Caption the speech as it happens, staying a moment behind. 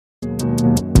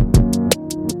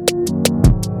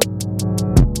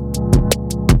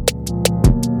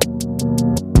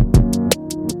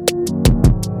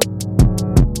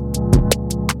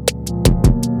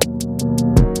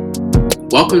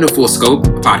Welcome to Full Scope, a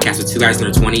podcast with two guys in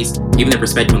their 20s, giving their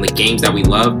perspective on the games that we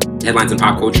love, headlines in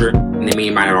pop culture, and they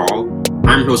mean by it all.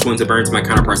 I'm your host, Windsor Burns. My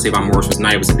counterpart, Savon Morris, was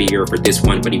not able to be here for this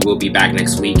one, but he will be back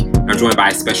next week. I'm joined by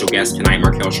a special guest tonight,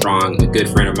 Markel Strong, a good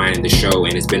friend of mine in the show,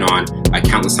 and has been on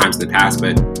countless times in the past,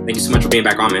 but thank you so much for being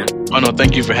back on, man. Oh, no,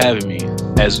 thank you for having me.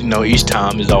 As you know, each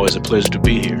time is always a pleasure to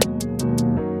be here.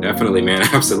 Definitely, man.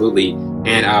 Absolutely.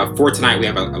 And for tonight, we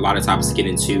have a lot of topics to get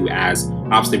into, as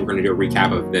obviously we're going to do a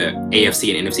recap of the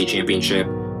AFC and NFC championship,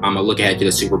 a look ahead to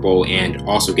the Super Bowl, and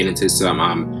also get into some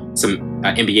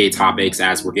NBA topics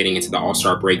as we're getting into the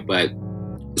All-Star break. But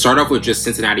start off with just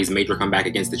Cincinnati's major comeback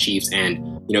against the Chiefs,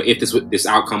 and if this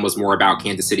outcome was more about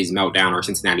Kansas City's meltdown or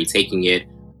Cincinnati taking it.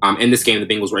 In this game, the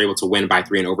Bengals were able to win by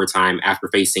 3 in overtime after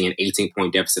facing an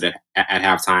 18-point deficit at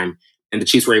halftime. And the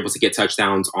Chiefs were able to get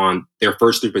touchdowns on their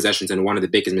first 3 possessions. And one of the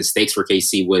biggest mistakes for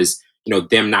KC was,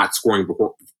 them not scoring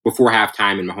before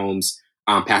halftime, and Mahomes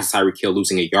passes Tyreek Hill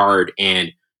losing a yard.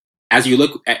 And as you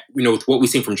look at, with what we've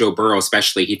seen from Joe Burrow,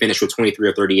 especially, he finished with 23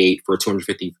 of 38 for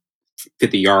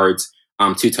 250 yards,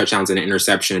 2 touchdowns and an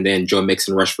interception. And then Joe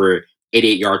Mixon rushed for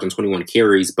 88 yards and 21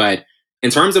 carries. But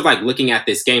in terms of looking at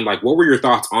this game, what were your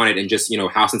thoughts on it, and just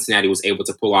how Cincinnati was able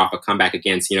to pull off a comeback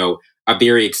against a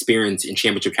very experienced and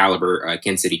championship caliber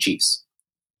Kansas City Chiefs?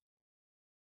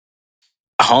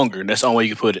 Hunger. That's the only way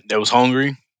you can put it. They was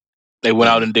hungry. They went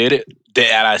out and did it.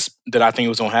 Did I think it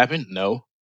was gonna happen? No.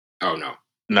 Oh no.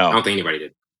 No. I don't think anybody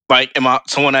did.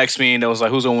 Someone asked me, and they was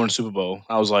like, "Who's gonna win the Super Bowl?"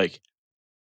 I was like,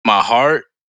 my heart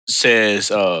says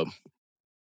the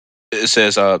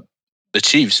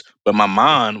Chiefs, but my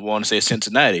mind wanted to say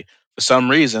Cincinnati. For some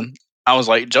reason, I was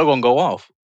like, Joe gonna go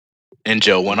off. And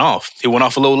Joe went off. He went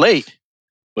off a little late,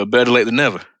 but better late than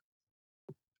never.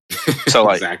 So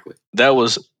exactly. That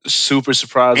was super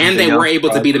surprising. And they were able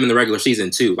to beat them in the regular season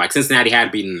too. Cincinnati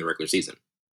had beaten them in the regular season.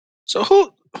 So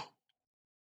who?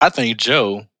 I think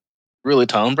Joe, really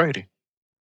Tom Brady.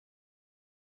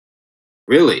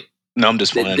 Really? No, I'm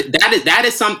just playing. That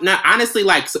is something. Honestly,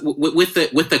 with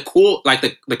the cool,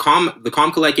 the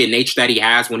calm collected nature that he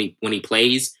has when he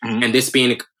plays, and this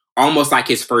being almost like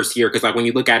his first year, because when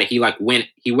you look at it, he went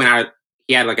out.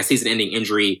 He had a season-ending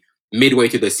injury midway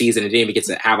through the season and didn't even get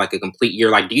to have a complete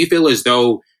year. Do you feel as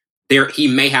though he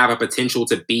may have a potential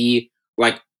to be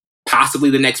possibly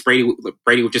the next Brady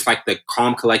with just the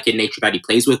calm collected nature that he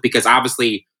plays with? Because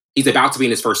obviously he's about to be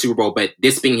in his first Super Bowl, but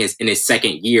this being in his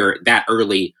second year that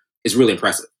early is really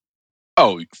impressive.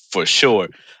 Oh, for sure.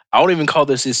 I won't even call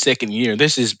this his second year.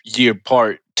 This is year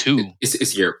part 2.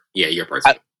 It's year part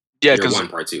 2. Year 1,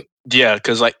 part 2. Yeah,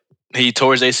 because he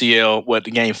tore his ACL,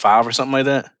 game 5 or something like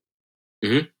that?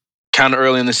 Mm-hmm. Kind of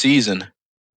early in the season.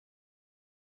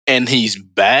 And he's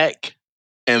back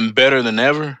and better than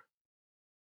ever.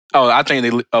 Oh, I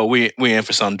think we in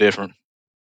for something different.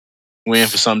 We in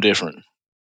for something different.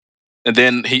 And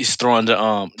then he's throwing to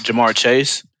Jamar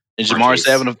Chase. And Jamar's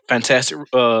having a fantastic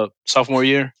sophomore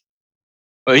year.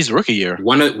 Well, he's rookie year.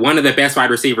 One of the best wide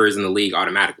receivers in the league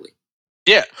automatically.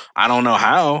 Yeah, I don't know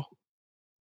how,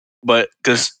 but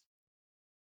because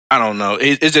I don't know,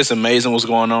 it's just amazing what's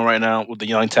going on right now with the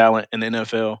young talent in the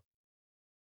NFL.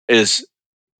 It's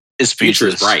future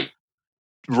is bright,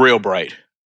 real bright.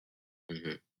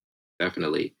 Mm-hmm.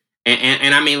 Definitely,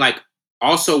 and I mean,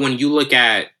 also when you look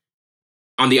at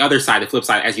on the other side, the flip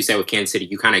side, as you said with Kansas City,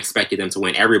 you kind of expected them to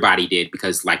win. Everybody did,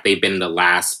 because they've been in the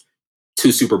last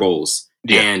 2 Super Bowls.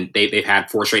 Yeah. And they've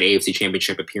had 4 straight AFC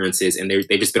Championship appearances, and they've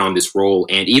just been on this roll.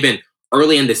 And even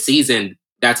early in the season,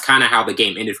 that's kind of how the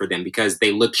game ended for them, because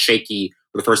they looked shaky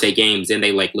for the first 8 games, and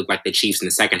they looked like the Chiefs in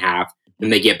the second half.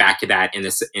 And they get back to that in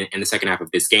the second half of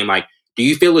this game. Do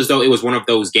you feel as though it was one of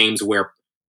those games where,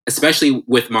 especially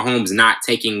with Mahomes not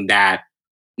taking that,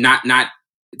 not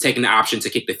taking the option to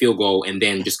kick the field goal and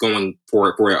then just going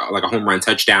for a home run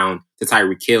touchdown to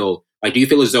Tyreek Hill, do you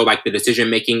feel as though the decision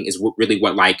making is really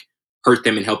what hurt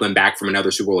them and helped them back from another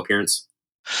Super Bowl appearance?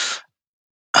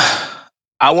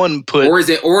 I wouldn't put, or is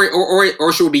it,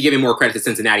 or should we be giving more credit to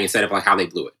Cincinnati instead of how they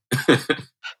blew it?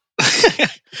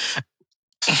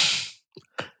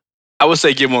 I would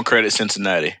say give more credit to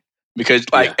Cincinnati, because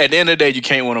at the end of the day, you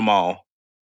can't win them all.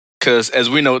 Because as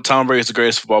we know, Tom Brady is the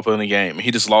greatest football player in the game.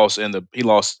 He just lost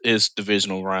his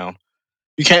divisional round.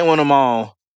 You can't win them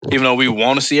all, even though we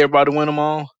want to see everybody win them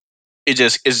all. It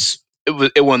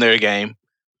wasn't their game.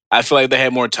 I feel like if they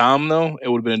had more time, though, it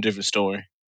would have been a different story.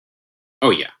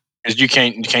 Oh yeah, because you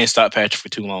can't stop Patrick for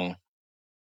too long.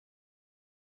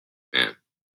 Yeah,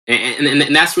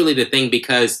 and that's really the thing,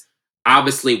 because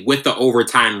obviously with the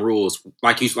overtime rules,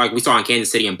 like we saw in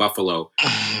Kansas City and Buffalo.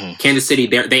 Kansas City,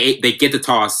 they get the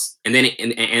toss and then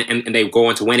and they go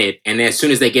on to win it. And then as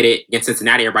soon as they get it against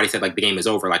Cincinnati, everybody said like the game is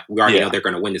over. Like we already know they're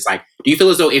going to win this. Like, do you feel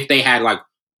as though if they had like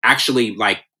actually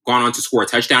like gone on to score a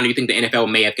touchdown, do you think the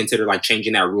NFL may have considered like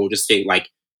changing that rule just to like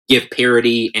give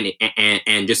parity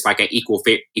and just like an equal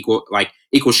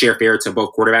share fair to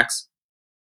both quarterbacks?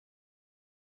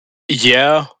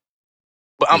 Yeah,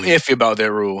 but I'm iffy about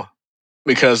that rule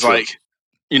because Sure. like,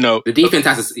 you know, the defense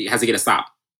has to get a stop.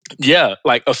 Yeah,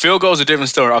 like a field goal is a different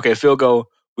story. Okay, field goal,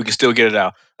 we can still get it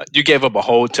out. You gave up a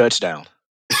whole touchdown.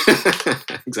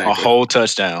 Exactly. A whole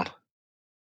touchdown.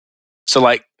 So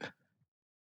like,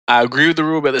 I agree with the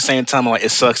rule, but at the same time, like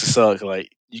it sucks to suck.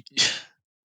 Like you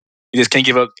just can't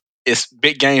give up. It's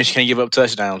big games. You can't give up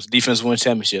touchdowns. Defense wins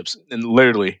championships, and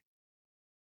literally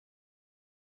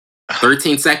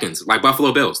 13 seconds, like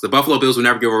Buffalo Bills. The Buffalo Bills will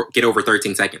never get over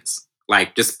 13 seconds.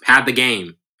 Like, just have the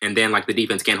game, and then, like, the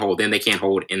defense can't hold. Then they can't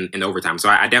hold in overtime. So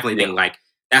I definitely think, like,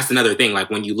 that's another thing. Like,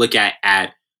 when you look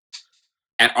at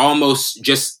almost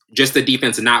just the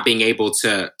defense not being able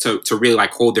to really,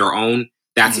 like, hold their own,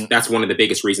 that's one of the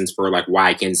biggest reasons for, like,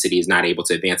 why Kansas City is not able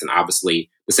to advance, and obviously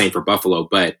the same for Buffalo.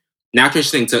 But now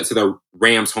transitioning to the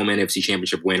Rams home NFC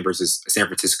Championship win versus San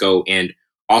Francisco, and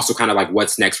also kind of like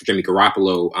what's next for Jimmy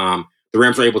Garoppolo. The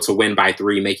Rams were able to win by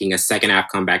 3, making a second half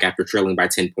comeback after trailing by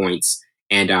 10 points.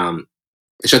 And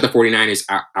shut the 49ers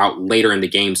out later in the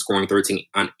game, scoring 13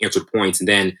 unanswered points. And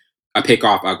then a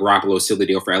pickoff, Garoppolo sealed the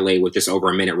deal for LA with just over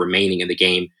a minute remaining in the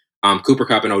game. Cooper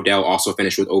Kupp and Odell also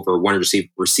finished with over 100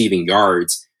 receiving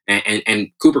yards.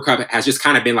 And Cooper Kupp has just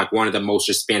kind of been like one of the most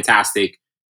just fantastic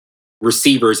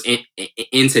receivers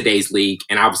in today's league,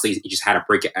 and obviously he just had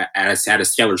a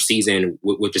stellar season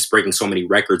with just breaking so many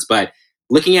records. But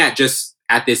looking at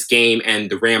this game and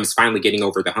the Rams finally getting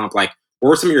over the hump, like what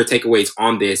were some of your takeaways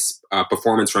on this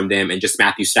performance from them, and just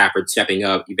Matthew Stafford stepping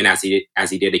up even as he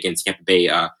did against Tampa Bay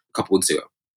a couple weeks ago?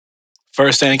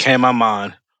 first thing that came to my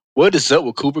mind: what is up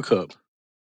with Cooper Kupp?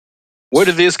 Where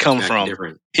did this come from?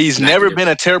 Different. He's never been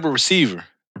a terrible receiver.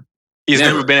 He's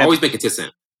never been always been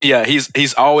consistent. Yeah,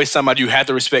 he's always somebody you have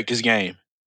to respect his game.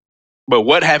 But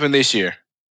what happened this year?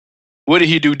 What did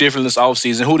he do different this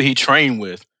offseason? Who did he train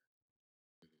with?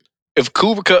 If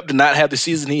Cooper Kupp did not have the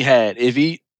season he had, if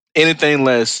he anything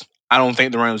less, I don't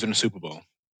think the Rams are in the Super Bowl.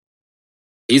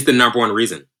 He's the number one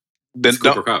reason.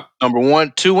 Cooper Kupp. Number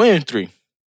 1, 2, and 3.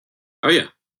 Oh yeah.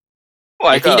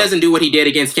 Like if he doesn't do what he did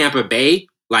against Tampa Bay,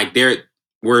 like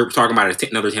we're talking about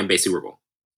another Tampa Bay Super Bowl.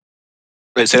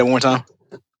 Let's say that one more time.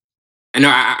 And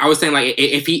I was saying, like,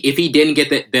 if he didn't get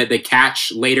the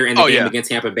catch later in the game against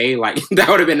Tampa Bay, like that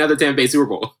would have been another Tampa Bay Super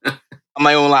Bowl. I'm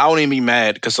not gonna lie, I wouldn't even be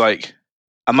mad because like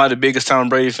I'm not the biggest Tom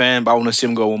Brady fan, but I want to see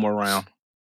him go one more round.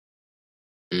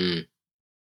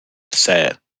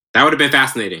 Sad. That would have been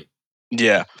fascinating.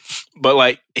 Yeah, but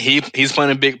like he's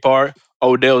playing a big part.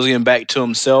 Odell's getting back to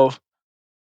himself.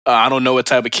 I don't know what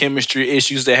type of chemistry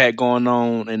issues they had going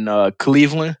on in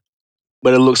Cleveland,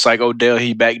 but it looks like Odell,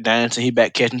 he back dancing, he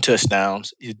back catching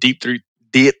touchdowns. He's deep.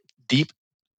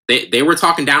 They were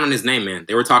talking down on his name, man.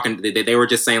 They were talking. They were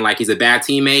just saying like he's a bad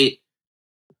teammate.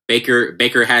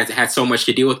 Baker has had so much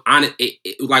to deal with.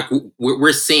 Like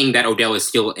we're seeing that Odell is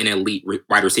still an elite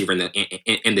wide receiver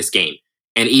in this game,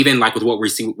 and even like with what we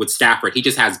see with Stafford, he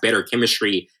just has better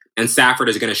chemistry. And Stafford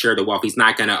is going to share the wealth. He's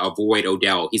not going to avoid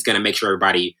Odell. He's going to make sure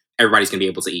everybody's going to be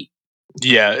able to eat.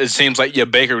 Yeah, it seems like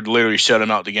Baker would literally shut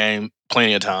him out the game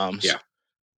plenty of times. Yeah.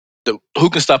 Who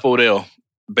can stop Odell?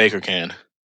 Baker can.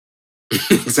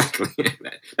 Exactly.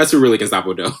 That's who really can stop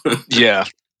Odell. Yeah.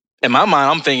 In my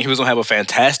mind, I'm thinking he was going to have a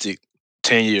fantastic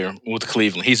 10-year with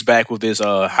Cleveland. He's back with his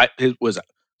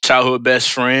childhood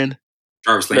best friend.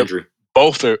 Jarvis Landry.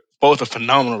 Both are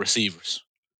phenomenal receivers.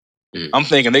 I'm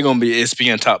thinking they're going to be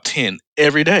ESPN top 10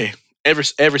 every day,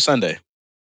 every Sunday.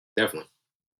 Definitely.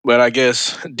 But I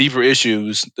guess deeper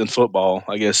issues than football.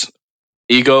 I guess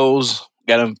egos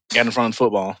got in front of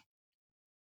football.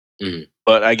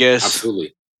 But I guess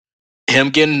absolutely him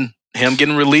getting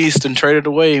released and traded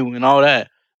away and all that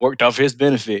worked off his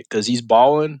benefit because he's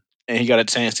balling and he got a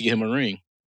chance to get him a ring.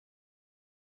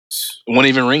 Wasn't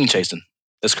even ring chasing.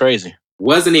 That's crazy.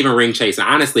 Wasn't even ring chasing,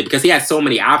 honestly, because he had so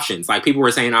many options. Like people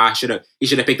were saying, he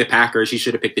should have picked the Packers, he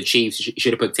should have picked the Chiefs, he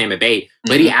should have picked Tampa Bay,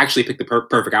 but he actually picked the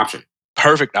perfect option.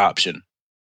 Perfect option.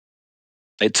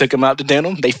 They took him out to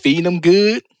dinner. They feed him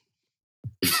good.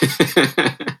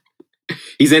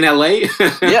 He's in LA.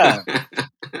 Yeah.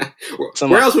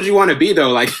 Where else would you want to be though?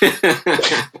 Like,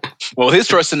 well, his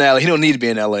personality, he don't need to be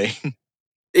in LA.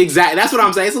 Exactly. That's what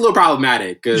I'm saying. It's a little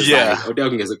problematic because like, Odell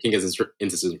can get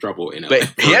into some trouble in LA.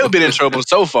 But he hasn't been in trouble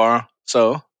so far.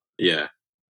 So yeah.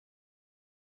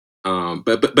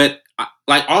 But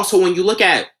like also when you look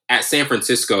at San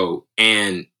Francisco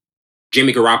and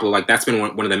Jimmy Garoppolo, like that's been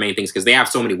one of the main things because they have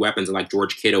so many weapons like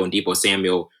George Kittle and Debo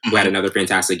Samuel, who had another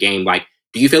fantastic game. Like,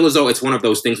 do you feel as though it's one of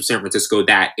those things with San Francisco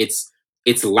that it's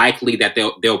likely that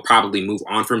they'll probably move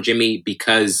on from Jimmy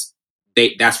because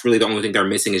that's really the only thing they're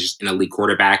missing is just an elite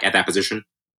quarterback at that position?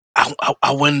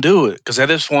 I wouldn't do it because at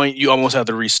this point you almost have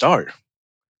to restart.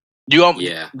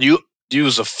 Yeah. You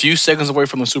was a few seconds away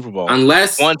from the Super Bowl.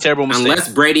 Unless One terrible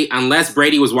mistake. Unless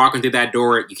Brady was walking through that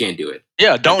door, you can't do it.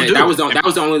 Yeah, don't do that it. Was that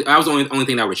was the only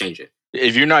thing that would change it.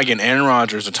 If you're not getting Aaron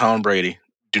Rodgers or Tom Brady,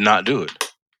 do not do it.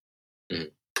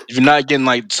 Mhm. If you're not getting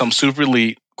like some super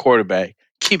elite quarterback,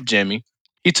 keep Jimmy.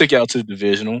 He took you out to the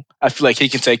divisional. I feel like he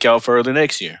can take you out further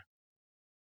next year.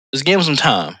 Just give him some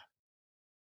time.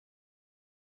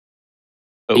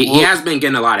 He has been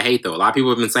getting a lot of hate though. A lot of people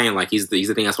have been saying like he's the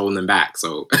thing that's holding them back.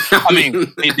 So I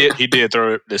mean, he did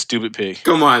throw the stupid pick.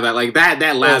 Come on, that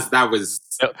was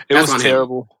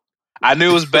terrible. I knew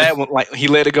it was bad when like he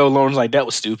let it go. Lauren's like that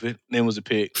was stupid. Then it was a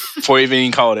pick before he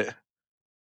even called it.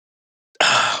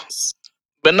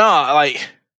 But no, like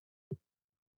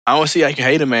I don't see how you can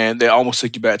hate a man that almost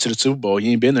took you back to the Super Bowl.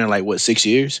 You ain't been there in like what 6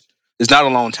 years? It's not a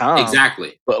long time.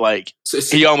 Exactly. But like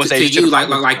he almost to you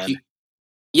like you.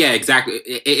 Yeah, exactly.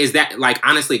 Is that like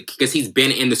honestly because he's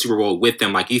been in the Super Bowl with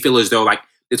them? Like you feel as though like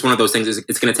it's one of those things.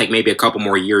 It's going to take maybe a couple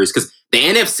more years because the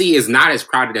NFC is not as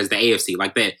crowded as the AFC.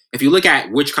 Like that, if you look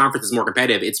at which conference is more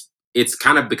competitive, it's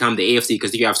kind of become the AFC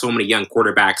because you have so many young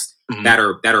quarterbacks that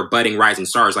are budding rising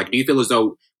stars. Like, do you feel as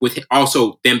though with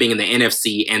also them being in the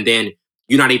NFC and then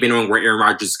you're not even knowing where Aaron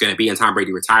Rodgers is going to be and Tom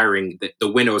Brady retiring, the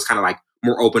window is kind of like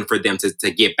more open for them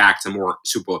to get back to more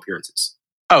Super Bowl appearances?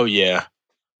 Oh yeah.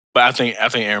 But I think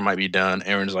Aaron might be done.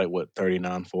 Aaron's like what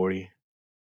 39, 40?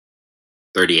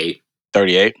 38.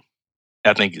 38.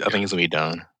 I think he's gonna be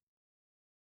done.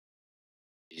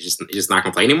 He's just not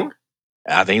gonna play anymore?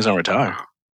 I think he's gonna retire. Wow.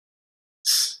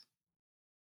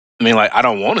 I mean, like I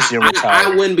don't want to see him retire.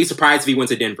 I wouldn't be surprised if he went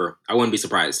to Denver. I wouldn't be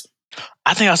surprised.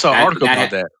 I think I saw an article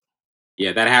about that.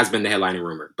 Yeah, that has been the headlining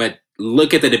rumor. But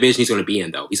look at the division he's going to be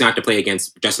in, though. He's going to have to play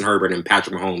against Justin Herbert and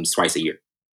Patrick Mahomes twice a year.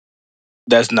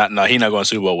 That's not no. He's not going to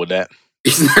Super Bowl with that.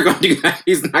 He's not going to do that.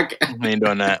 He ain't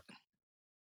doing that.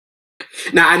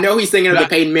 Now I know he's thinking of the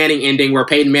Peyton Manning ending, where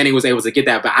Peyton Manning was able to get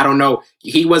that, but I don't know.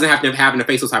 He wasn't having to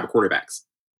face those type of quarterbacks.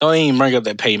 Don't even bring up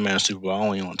that Peyton Manning Super Bowl. I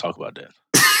don't even want to talk about that.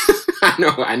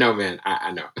 I know, man.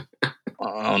 I know.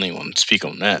 I don't even want to speak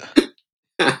on that.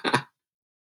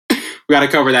 We got to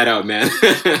cover that up, man.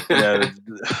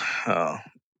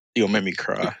 You'll make me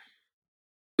cry.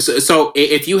 So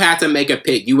if you had to make a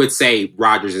pick, you would say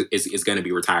Rodgers is going to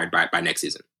be retired by next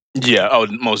season. Yeah. Oh,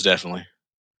 most definitely.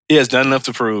 He has done enough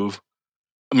to prove.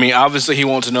 I mean, obviously he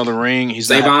wants another ring.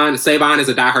 Savon is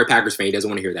a diehard Packers fan. He doesn't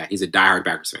want to hear that. He's a diehard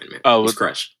Packers fan, man. Oh, he's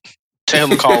crushed. Tell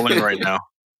him to call in right now.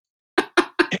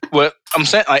 What I'm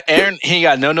saying, like Aaron, he ain't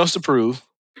got nothing else to prove.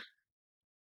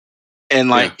 And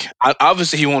like,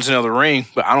 obviously he wants another ring,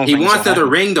 but I don't. He wants another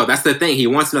ring, though. That's the thing. He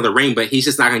wants another ring, but he's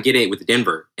just not gonna get it with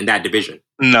Denver in that division.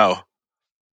 No.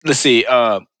 Let's see.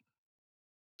 The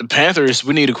Panthers.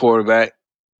 We need a quarterback.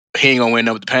 He ain't gonna win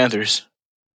up with the Panthers.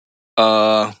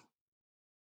 You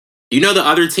know the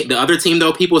other team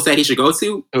though. People said he should go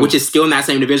to, which is still in that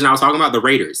same division I was talking about, the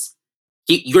Raiders.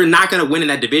 You're not gonna win in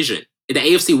that division. The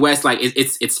AFC West, like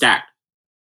it's stacked.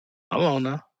 Hold on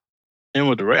now. Him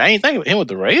with the I ain't thinking him with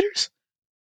the Raiders.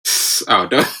 Oh,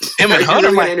 don't. Him and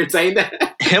Hunter might entertain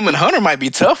that. Him and Hunter might be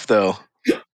tough though.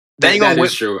 They ain't gonna win.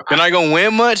 True. They're not gonna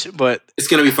win much, but it's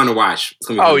gonna be fun to watch. It's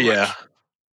gonna be fun to watch.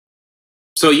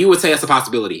 So you would say that's a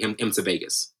possibility. Him to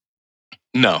Vegas?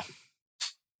 No.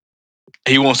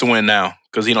 He wants to win now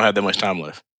because he don't have that much time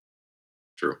left.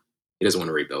 True. He doesn't want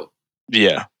to rebuild.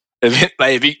 Yeah.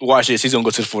 If he watch this, he's gonna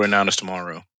go to the 49ers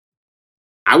tomorrow.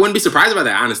 I wouldn't be surprised about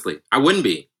that. Honestly, I wouldn't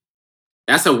be.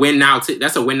 That's a win now.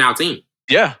 That's a win now team.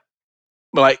 Yeah.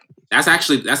 But like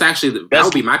that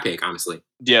would be my pick, honestly.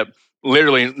 Yeah,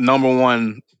 literally number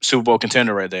one Super Bowl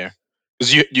contender right there.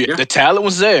 Because the talent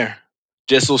was there,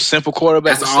 just those simple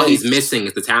quarterbacks. That's all he's missing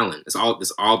is the talent. That's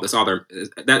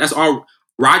all.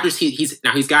 Rodgers, he's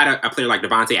got a player like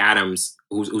Devontae Adams,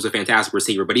 who's a fantastic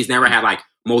receiver, but he's never had like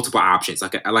multiple options,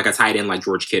 like a tight end like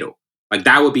George Kittle. Like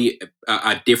that would be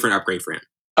a different upgrade for him.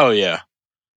 Oh yeah,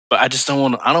 but I just don't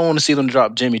want. I don't want to see them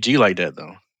drop Jimmy G like that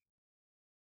though.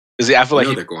 Because I feel like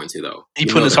they're going to though. He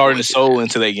put his heart and his soul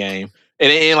into that game,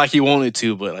 and it ain't like he wanted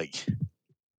to, but like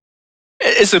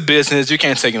it's a business. You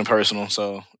can't take it personal.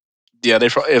 So yeah,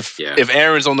 if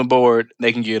Aaron's on the board,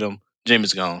 they can get him.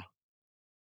 Jimmy's gone.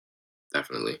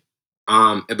 Definitely.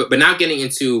 But now getting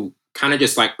into kind of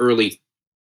just like early,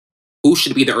 who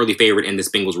should be the early favorite in this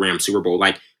Bengals Rams Super Bowl?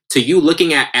 Like, to you,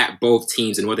 looking at both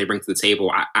teams and what they bring to the table,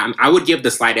 I would give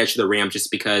the slight edge to the Rams just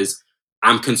because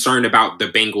I'm concerned about the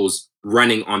Bengals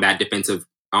running on that defensive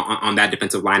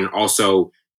line, and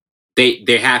also they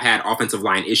have had offensive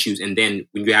line issues. And then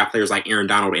when you have players like Aaron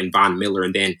Donald and Von Miller,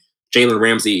 and then Jalen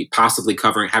Ramsey possibly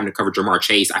having to cover Jamar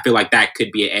Chase, I feel like that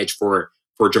could be an edge for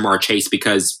Jamar Chase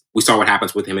because we saw what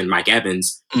happens with him and Mike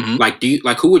Evans. Mm-hmm.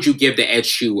 Like who would you give the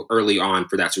edge to early on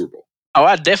for that Super Bowl? Oh,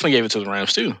 I definitely gave it to the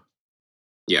Rams too.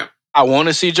 Yeah, I want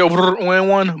to see Joe win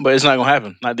one, but it's not gonna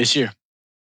happen. Not this year.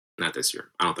 not this year.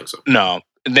 I don't think so. No.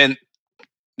 And then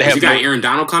they have you got Aaron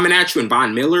Donald coming at you and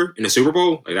Von Miller in the Super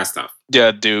Bowl. Like, that's tough.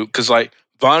 Yeah, dude. Because like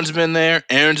Von's been there,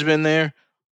 Aaron's been there.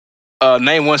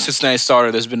 Name one Cincinnati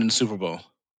starter that's been in the Super Bowl.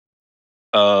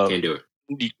 Can't do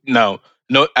it. No.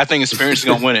 I think experience is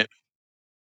gonna win it.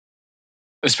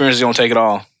 Experience is gonna take it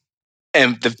all.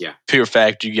 And the pure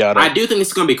fact you got. I do think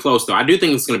it's gonna be close, though. I do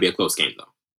think it's gonna be a close game, though.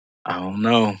 I don't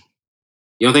know.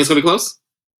 You don't think it's gonna be close?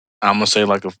 I'm gonna say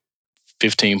like a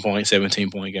 15-point,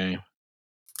 17-point game.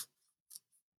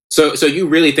 So you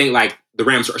really think like the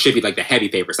Rams should be like the heavy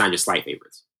favorites, not just slight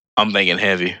favorites? I'm thinking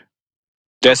heavy.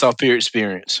 That's our pure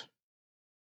experience.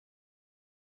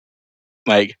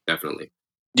 Like, definitely.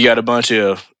 You got a bunch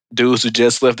of dudes who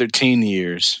just left their teen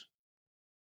years.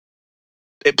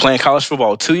 They playing college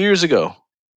football 2 years ago.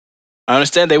 I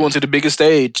understand they went to the biggest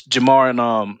stage,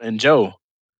 Jamar and Joe.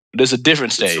 But it's a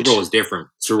different stage. Super Bowl is different.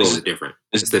 Super Bowl is different.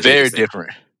 It's very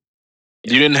different.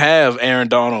 Yeah. You didn't have Aaron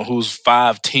Donald, who's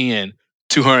 5'10",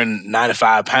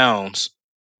 295 pounds,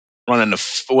 running a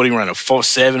 4.7,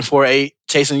 4.8,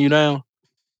 chasing you down,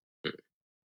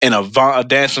 and a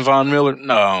dancing Von Miller.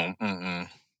 No,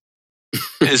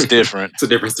 it's different. It's a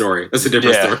different story. It's a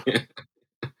different story.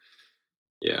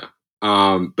 Yeah.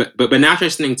 But now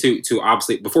transitioning to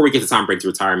obviously before we get to Tom Brady's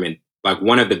retirement, like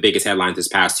one of the biggest headlines this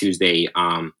past Tuesday,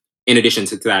 in addition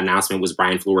to that announcement, was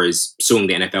Brian Flores suing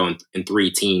the NFL in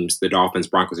 3 teams, the Dolphins,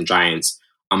 Broncos, and Giants,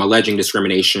 alleging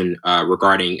discrimination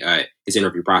regarding his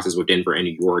interview process with Denver and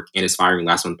New York and his firing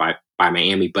last month by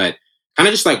Miami. But kind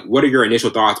of just like, what are your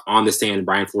initial thoughts on the stand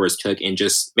Brian Flores took, and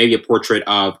just maybe a portrait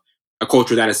of a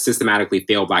culture that has systematically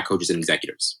failed Black coaches and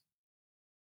executives?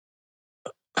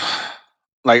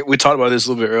 Like we talked about this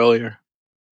a little bit earlier.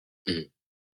 Mm-hmm.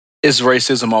 It's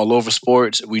racism all over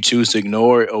sports. We choose to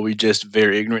ignore it, or we just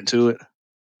very ignorant to it.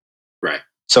 Right.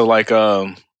 So like,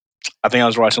 I think I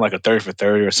was watching like a 30 for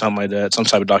 30 or something like that, some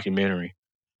type of documentary,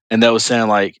 and that was saying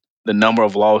like the number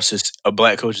of losses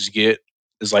Black coaches get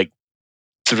is like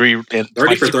 3.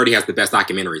 30 for 30 has the best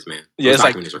documentaries, man. Yeah, those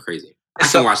documentaries are crazy. I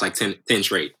can watch like 10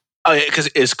 straight. Oh yeah, because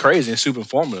it's crazy and super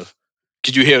informative.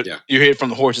 Because you hear it from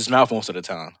the horse's mouth most of the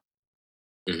time.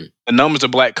 Mm-hmm. The numbers of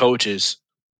Black coaches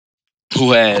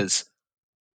who has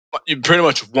pretty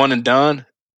much one and done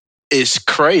is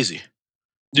crazy.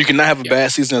 You cannot have a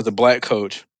bad season as a Black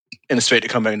coach and expect to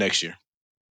come back next year.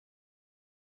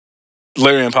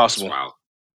 Literally impossible. Wow.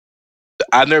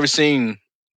 I've never seen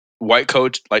white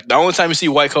coach, like the only time you see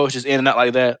white coaches in and out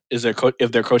like that is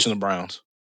if they're coaching the Browns.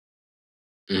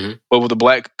 Mm-hmm. But with a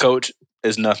Black coach,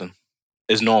 it's nothing.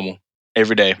 It's normal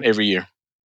every day, every year.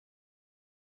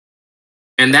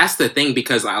 And that's the thing,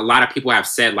 because a lot of people have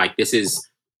said like this is,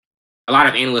 a lot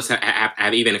of analysts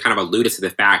have even kind of alluded to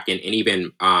the fact, and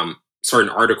even certain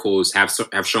articles have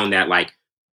shown that like,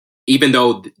 even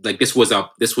though like this was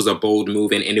a bold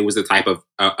move, and it was the type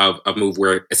of move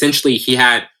where essentially he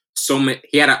had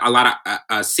a lot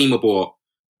of seemable,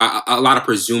 a lot of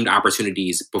presumed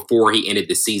opportunities before he ended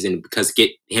the season, because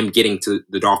getting to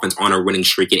the Dolphins on a winning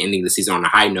streak and ending the season on a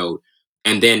high note.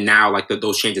 And then now, like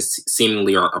those changes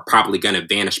seemingly are probably going to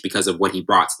vanish because of what he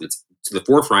brought to the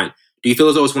forefront. Do you feel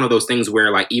as though it's one of those things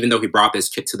where, like, even though he brought this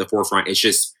to the forefront,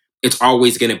 it's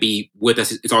always going to be with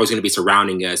us. It's always going to be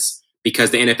surrounding us,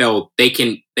 because the NFL, they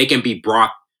can be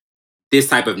brought this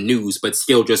type of news, but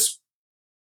still just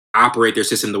operate their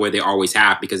system the way they always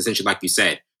have, because essentially, like you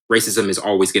said, racism is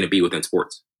always going to be within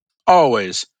sports.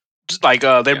 Always. Just like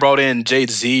they brought in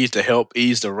Jay-Z to help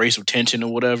ease the racial tension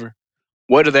or whatever.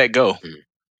 Where did that go? Mm-hmm.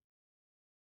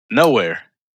 Nowhere.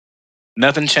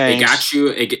 Nothing changed.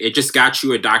 It just got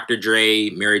you a Dr.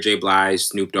 Dre, Mary J. Blige,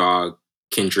 Snoop Dogg,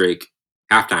 Kendrick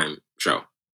halftime show.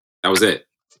 That was it.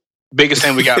 Biggest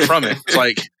thing we got from it.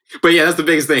 Like, but yeah, that's the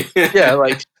biggest thing. Yeah,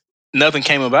 like nothing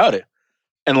came about it.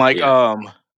 And like, I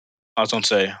was gonna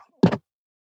say,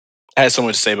 I had so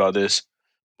much to say about this.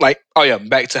 Like,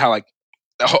 back to how like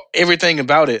everything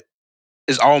about it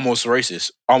is almost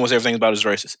racist. Almost everything about it is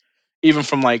racist. Even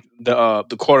from like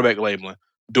the quarterback labeling,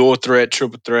 dual threat,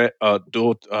 triple threat,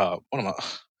 dual. What am I?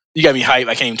 You got me hype.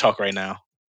 I can't even talk right now.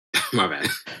 My bad.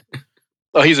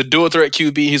 Oh, he's a dual threat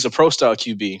QB. He's a pro style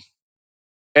QB.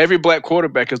 Every black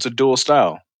quarterback is a dual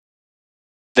style.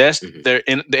 That's the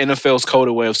NFL's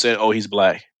coded way of saying, "Oh, he's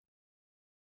black."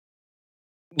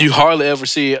 You hardly ever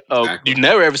see Exactly. you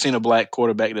never ever seen a black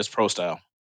quarterback that's pro style.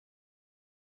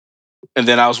 And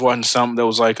then I was watching something that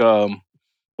was like when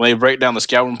they break down the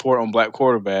scouting report on black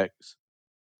quarterbacks,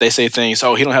 they say things.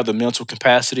 Oh, he don't have the mental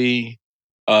capacity.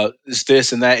 It's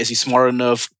this and that. Is he smart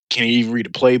enough? Can he even read a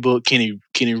playbook? Can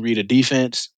he read a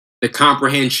defense? The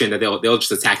comprehension that they'll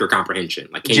just attack your comprehension.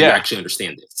 Like, can you Yeah, actually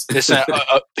understand this? it's not,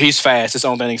 he's fast. That's the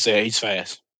only thing they say. He's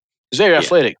fast. He's very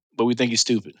athletic, but we think he's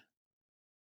stupid.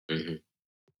 Mm-hmm.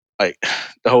 Like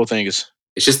the whole thing is.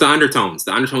 It's just the undertones.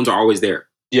 The undertones are always there.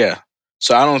 Yeah.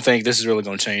 So I don't think this is really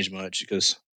going to change much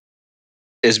because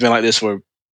it's been like this for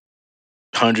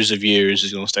hundreds of years.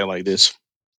 It's going to stay like this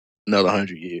another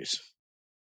 100 years.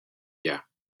 Yeah,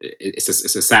 it's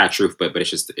a sad truth, but it's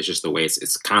just the way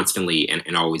it's constantly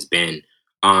and always been.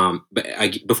 But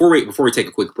before we take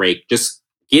a quick break, just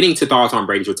getting to thoughts on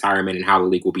Brady's retirement and how the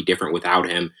league will be different without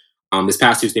him. This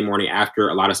past Tuesday morning, after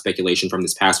a lot of speculation from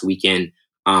this past weekend,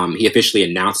 he officially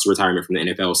announced his retirement from the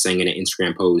NFL, saying in an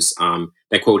Instagram post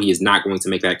that, quote, he is not going to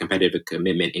make that competitive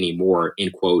commitment anymore,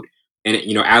 end quote. And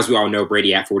as we all know,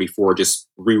 Brady at 44 just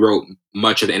rewrote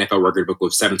much of the NFL record book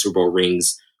with 7 Super Bowl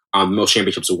rings, most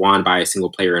championships won by a single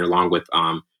player, and along with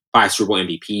 5 Super Bowl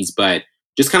MVPs. But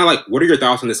just kind of like, what are your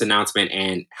thoughts on this announcement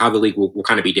and how the league will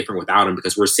kind of be different without him?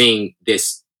 Because we're seeing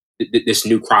this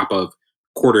new crop of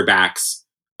quarterbacks,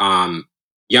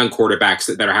 young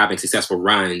quarterbacks that are having successful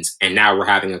runs, and now we're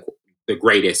having the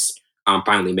greatest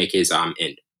finally make his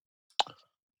end.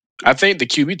 I think the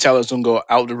QB talent's gonna go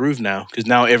out the roof now because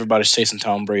now everybody's chasing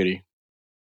Tom Brady.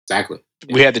 Exactly.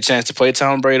 Yeah. We had the chance to play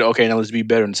Tom Brady. Okay, now let's be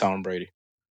better than Tom Brady.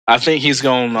 I think he's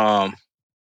going.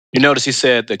 You notice he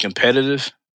said the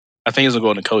competitive. I think he's gonna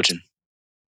go into coaching.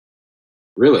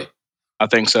 Really? I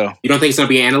think so. You don't think he's gonna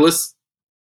be an analyst?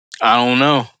 I don't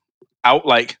know.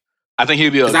 I think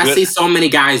he'd be because I see so many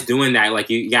guys doing that.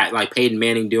 Like you got like Peyton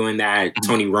Manning doing that,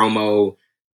 Tony Romo,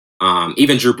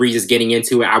 even Drew Brees is getting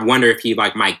into it. I wonder if he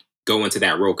might go into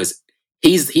that role because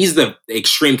he's the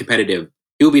extreme competitive.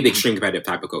 He'll be the extreme competitive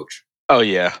type of coach. Oh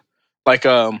yeah, like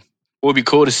what would be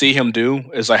cool to see him do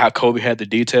is like how Kobe had the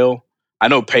detail. I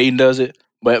know Peyton does it,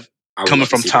 but coming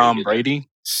from Tom Brady,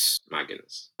 my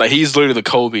goodness, like he's literally the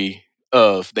Kobe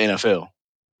of the NFL.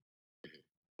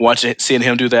 Seeing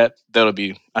him do that,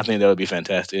 I think that'll be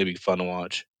fantastic. It'll be fun to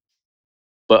watch.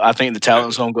 But I think the talent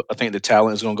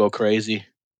is gonna go crazy.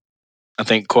 I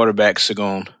think quarterbacks are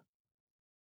gonna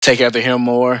take after him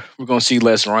more. We're gonna see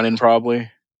less running probably.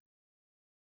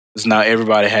 Because now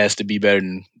everybody has to be better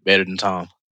than Tom.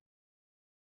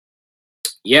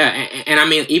 Yeah, and I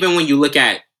mean, even when you look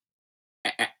at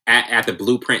the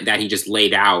blueprint that he just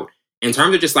laid out, in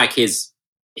terms of just like his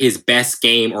best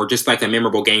game or just like a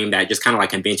memorable game that just kind of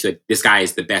like convinced you that this guy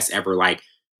is the best ever. Like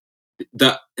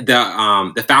the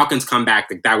Falcons comeback,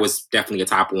 that was definitely a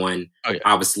top one,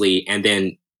 obviously, and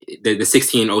then the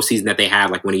 16-0 season that they had,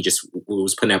 like when he just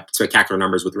was putting up spectacular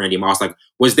numbers with Randy Moss. Like,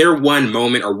 was there one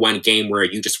moment or one game where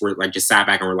you just were like just sat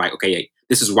back and were like, okay,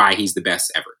 this is why he's the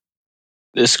best ever?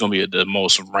 This is gonna be the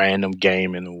most random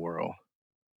game in the world.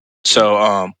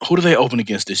 So, who do they open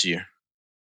against this year?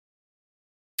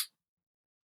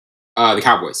 The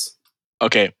Cowboys.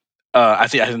 Okay, I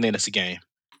think that's the game.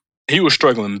 He was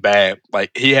struggling bad.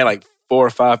 Like he had like 4 or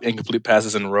 5 incomplete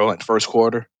passes in a row in the first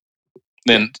quarter.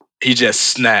 Then he just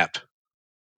snapped.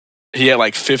 He had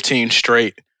like 15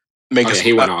 straight,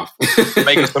 He went off,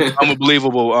 making some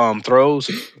unbelievable throws.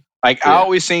 Like I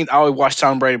always watch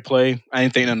Tom Brady play. I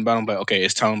didn't think nothing about him, but okay,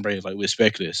 it's Tom Brady. Like we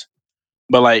expect this.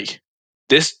 But like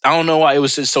this, I don't know why it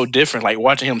was just so different. Like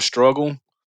watching him struggle,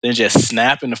 then just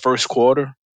snap in the first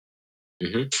quarter.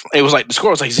 Mm-hmm. It was like the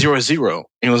score was like 0-0. And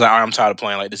he was like, "All right, I'm tired of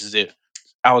playing. Like this is it."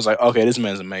 I was like, "Okay, this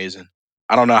man's amazing."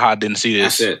 I don't know how I didn't see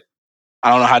this. That's it. I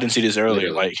don't know how I didn't see this earlier.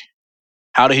 Literally. Like,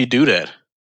 how did he do that?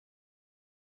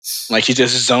 Like he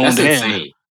just zoned in.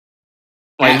 Insane.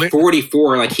 Like at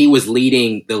 44, like he was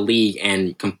leading the league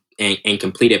and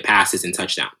completed passes and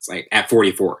touchdowns. Like at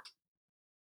 44.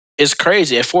 It's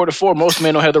crazy. At 44, most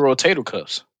men don't have the rotator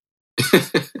cuffs.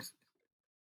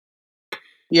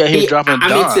 Yeah, he was dropping. I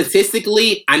mean,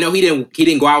 statistically, I know he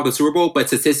didn't go out with the Super Bowl, but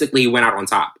statistically, he went out on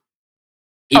top.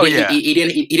 He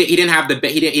didn't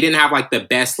have like the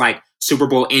best like Super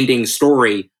Bowl ending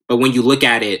story, but when you look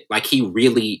at it, like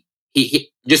he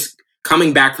just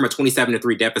coming back from a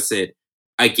 27-3 deficit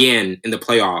again in the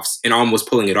playoffs and almost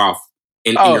pulling it off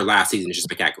in your last season is just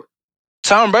spectacular.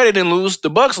 Tom Brady didn't lose.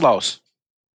 The Bucs lost.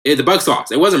 Yeah, the Bucs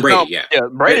lost. It wasn't Brady yet. Yeah,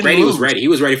 Brady was ready. He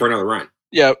was ready for another run.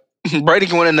 Yeah,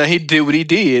 Brady went in there. He did what he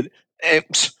did,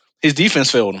 and his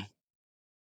defense failed him.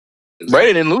 Exactly.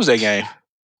 Brady didn't lose that game.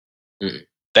 Mm-mm.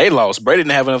 They lost. Brady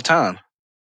didn't have enough time.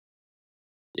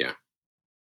 Yeah,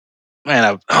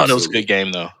 man, that was a good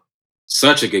game though.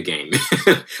 Such a good game.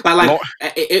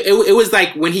 It was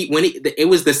like when it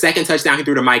was the second touchdown he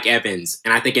threw to Mike Evans,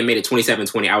 and I think it made it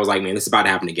 27-20. I was like, man, this is about to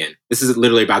happen again. This is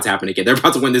literally about to happen again. They're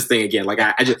about to win this thing again. Like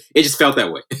it just felt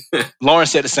that way. Lauren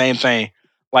said the same thing.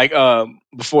 Like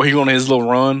before he went on his little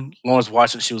run, Lauren's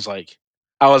watching. She was like,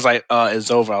 I was like,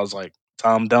 it's over. I was like,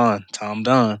 Tom done.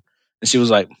 And she was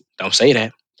like, don't say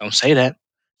that. Don't say that.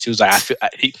 She was like,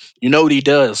 you know what he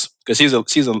does, because she's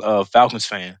a Falcons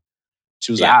fan.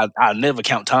 She was like, I'll never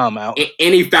count Tom out.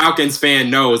 Any Falcons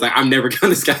fan knows, like, I'm never counting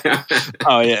this guy out.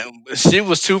 Oh yeah, she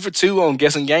was 2 for 2 on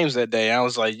guessing games that day. I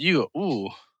was like, ooh.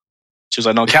 She was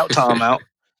like, don't count Tom out. I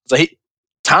was like,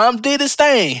 Tom did his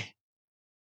thing,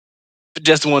 but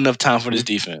just wasn't enough time for this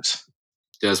defense.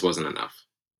 Just wasn't enough.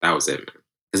 That was it, man.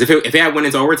 Because if it had went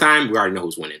into overtime, we already know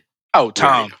who's winning. Oh,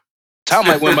 Tom. Tom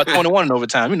might win by 21 in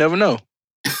overtime. You never know.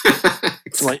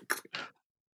 Exactly.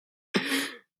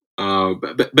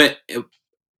 But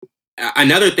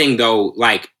another thing though,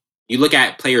 like you look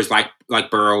at players like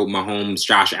Burrow, Mahomes,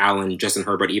 Josh Allen, Justin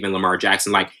Herbert, even Lamar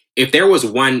Jackson. Like if there was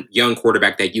one young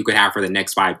quarterback that you could have for the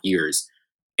next 5 years,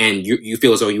 and you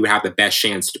feel as though you would have the best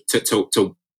chance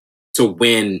to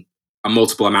win a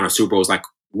multiple amount of Super Bowls, like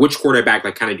which quarterback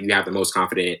like kind of do you have the most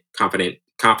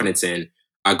confidence in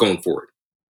going forward?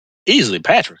 Easily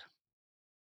Patrick.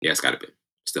 Yeah, it's got to be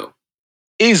still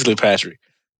easily Patrick.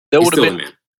 That would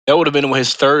have been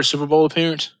his 3rd Super Bowl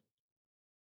appearance,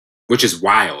 which is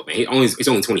wild, man. He's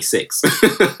only 26.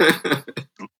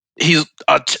 He's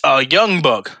a young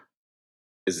buck.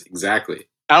 Exactly.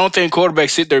 I don't think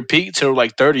quarterbacks hit their peak till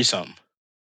like 30 something,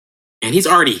 and he's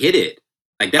already hit it.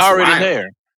 Like that's already wild. There.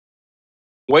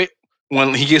 Wait,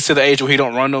 when he gets to the age where he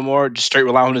don't run no more, just straight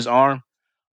rely on his arm.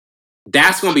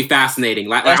 That's gonna be fascinating.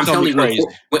 Like I'm telling you,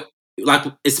 like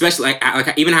especially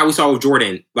like even how we saw with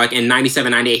Jordan, like in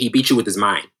 97, 98, he beat you with his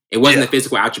mind. It wasn't the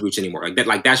physical attributes anymore. Like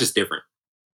that, that's just different.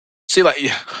 See, like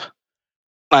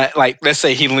let's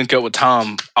say he link up with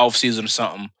Tom off season or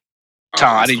something.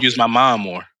 Tom, I didn't use my mind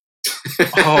more.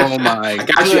 Oh my!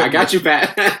 I got you,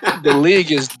 Pat. The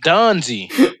league is done.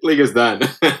 League is done.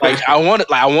 Like I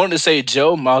wanted to say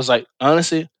Joe, but I was like,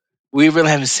 honestly, we really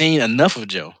haven't seen enough of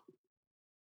Joe.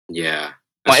 Yeah,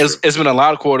 like it's been a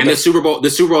lot of quarterbacks. And the Super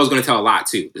Bowl is going to tell a lot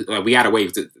too. Like, we got to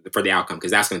wait for the outcome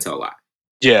because that's going to tell a lot.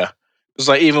 Yeah, it's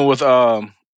like even with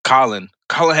Colin.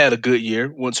 Colin had a good year,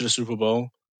 went to the Super Bowl.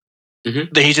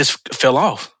 Mm-hmm. Then he just fell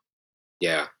off.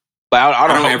 Yeah, but I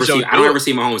don't ever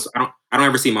see Mahomes. I don't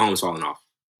ever see Mahomes falling off.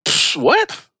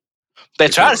 What? They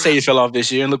tried to say he fell off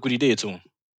this year, and look what he did to him.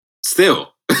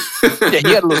 Still. Yeah,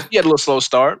 he had a little slow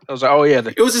start. I was like, oh yeah.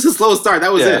 It was just a slow start.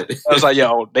 That was it. I was like,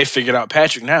 yo, they figured out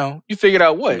Patrick now. You figured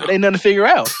out what? No. Ain't nothing to figure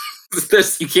out.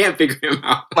 You can't figure him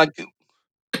out. Like,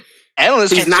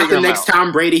 analysts he's not the next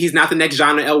Tom Brady. He's not the next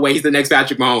John Elway. He's the next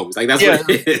Patrick Mahomes. Like that's what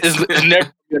it is. It's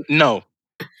never, no.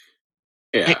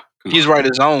 Yeah, he's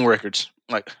writing his own records.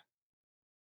 Like,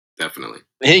 definitely.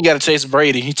 He ain't got to chase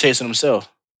Brady. He's chasing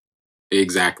himself.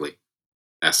 Exactly.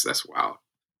 That's wild.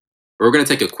 We're gonna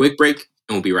take a quick break,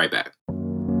 and we'll be right back.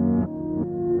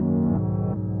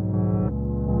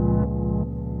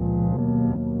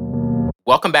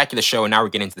 Welcome back to the show, and now we're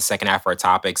getting into the second half of our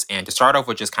topics. And to start off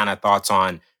with just kind of thoughts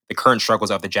on the current struggles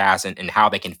of the Jazz and how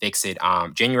they can fix it.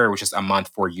 January was just a month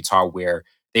for Utah where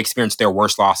they experienced their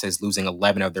worst losses, losing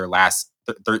 11 of their last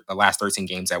 13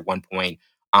 games at one point.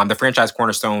 The franchise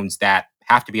cornerstones that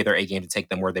have to be at their A game to take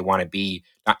them where they want to be,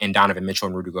 and Donovan Mitchell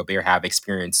and Rudy Gobert have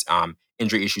experienced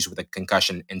injury issues with a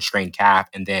concussion and strained calf.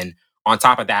 And then on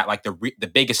top of that, like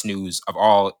the biggest news of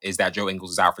all is that Joe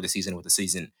Ingles is out for the season with a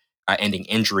season-ending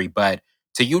injury. But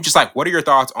to you, just like, what are your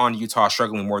thoughts on Utah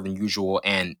struggling more than usual,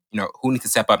 and who needs to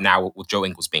step up now with Joe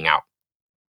Ingles being out?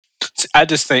 I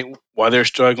just think while they're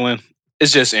struggling,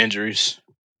 it's just injuries.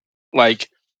 Like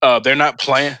they're not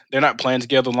playing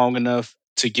together long enough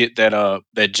to get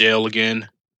that gel again.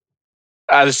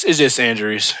 It's just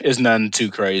injuries. It's nothing too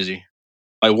crazy.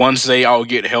 Like once they all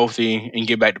get healthy and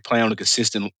get back to playing on a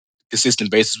consistent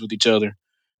basis with each other,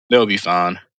 they'll be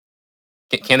fine.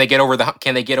 Can they get over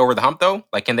the hump though?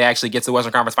 Like, can they actually get to the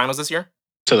Western Conference Finals this year?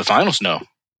 To the finals? No.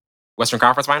 Western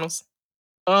Conference Finals?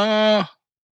 I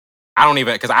don't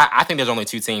even, because I think there's only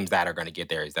 2 teams that are going to get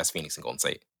there. That's Phoenix and Golden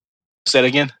State. Say it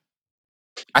again.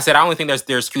 I said I only think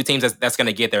there's 2 teams that's going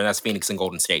to get there, and that's Phoenix and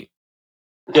Golden State.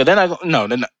 Yeah, they're not. No,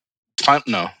 they're not.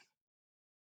 No.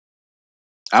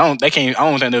 I don't think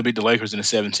they'll beat the Lakers in the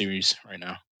 7 series right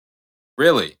now.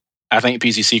 Really? I think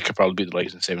PCC could probably beat the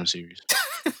Lakers in 7 series.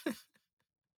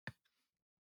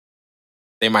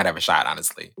 They might have a shot,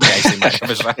 honestly. They actually might have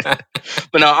a shot.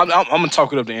 But no, I'm gonna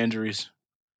talk it up the injuries.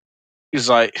 It's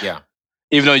like, Yeah.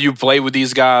 even though you play with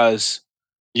these guys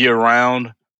year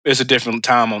round, it's a different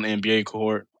time on the NBA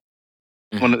court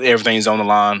when everything's on the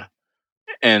line.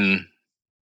 And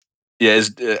yeah,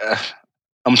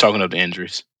 I'm talking up the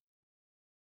injuries.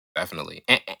 Definitely.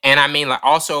 And I mean, like,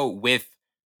 also with,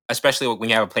 especially when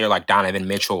you have a player like Donovan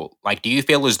Mitchell, like, do you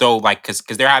feel as though, like,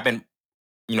 because there have been,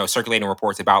 circulating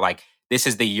reports about, like, this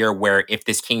is the year where if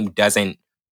this team doesn't,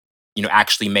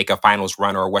 actually make a finals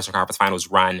run or a Western Conference Finals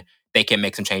run, they can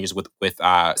make some changes with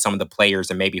some of the players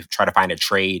and maybe try to find a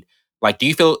trade. Like, do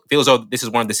you feel as though this is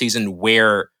one of the seasons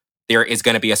where there is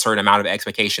going to be a certain amount of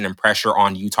expectation and pressure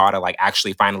on Utah to, like,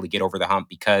 actually finally get over the hump?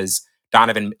 Because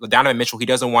Donovan Mitchell, he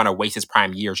doesn't want to waste his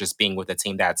prime years just being with a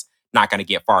team that's not going to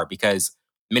get far. Because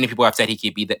many people have said he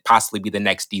could possibly be the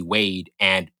next D Wade,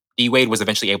 and D Wade was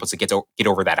eventually able to get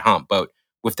over that hump. But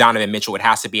with Donovan Mitchell, it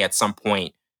has to be at some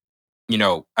point,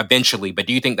 eventually. But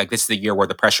do you think, like, this is the year where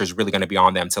the pressure is really going to be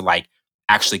on them to, like,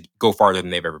 actually go farther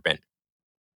than they've ever been?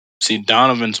 See,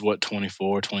 Donovan's what,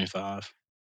 24, 25? I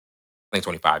think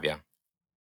 25, yeah.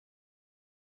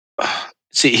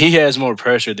 See, he has more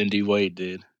pressure than D Wade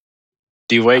did.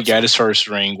 D Wade got his first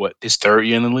ring, his third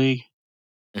year in the league?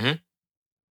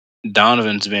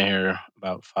 Donovan's been here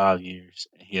about 5 years,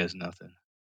 and he has nothing.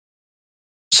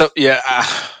 So, yeah,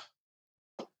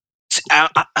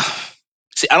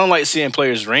 I don't like seeing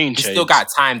players ring chase. He's still got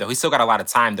time, though. He's still got a lot of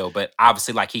time, though. But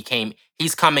obviously, like,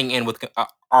 he's coming in with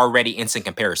already instant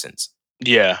comparisons.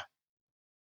 Yeah.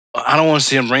 I don't want to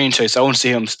see him ring chase. I want to see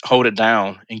him hold it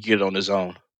down and get it on his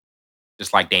own.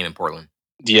 Just like Dame in Portland.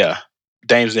 Yeah.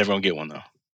 Dame's never going to get one, though.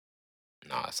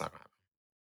 No, that's not going to happen.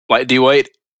 Like D Wade,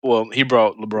 well, he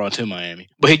brought LeBron to Miami.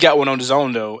 But he got one on his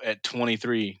own, though, at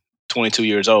 23, 22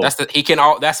 years old. That's what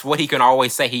he can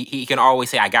always say. He can always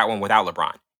say, I got one without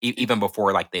LeBron. Even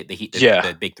before, like, the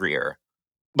Big Three era.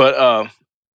 But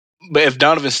if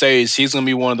Donovan stays, he's going to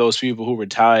be one of those people who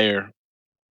retire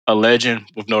a legend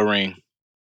with no ring.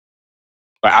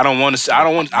 Like, I don't want to. I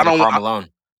don't want. Karl Malone.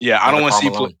 Yeah, I don't want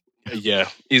to see. Yeah,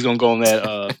 he's gonna go on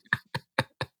that.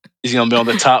 He's gonna be on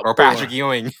the top. Or Patrick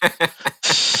Ewing.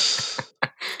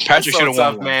 Patrick should have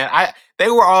won one. Man. They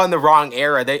were all in the wrong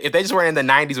era. If they just were in the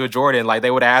 '90s with Jordan, like, they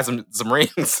would have had some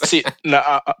rings. See,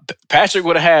 Patrick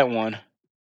would have had one.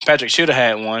 Patrick should have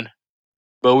had one,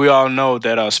 but we all know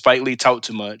that Spike Lee talked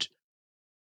too much.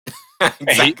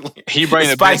 Exactly. He bring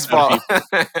the Spike's fault.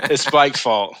 It's Spike's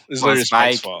fault. It's literally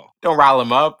Spike's fault. Don't rile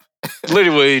him up.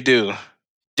 Literally what he do.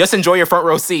 Just enjoy your front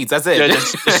row seats. That's it. Yeah,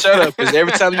 just shut up. Because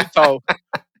every time you talk,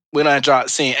 we done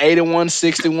seen 81,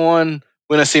 61.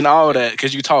 We done seen all of that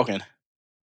because you talking.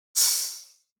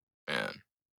 Man.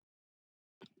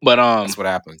 But that's what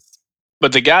happens.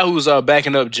 But the guy who's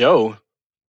backing up Joe,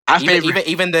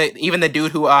 even the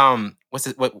dude who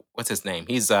what's his name?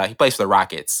 He plays for the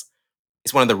Rockets.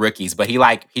 He's one of the rookies, but he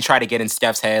tried to get in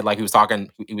Steph's head, like he was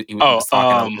talking. He was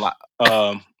talking a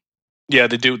lot. Yeah,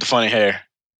 the dude with the funny hair.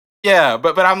 Yeah,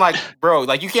 but I'm like, bro,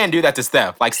 like, you can't do that to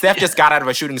Steph. Like, Steph just got out of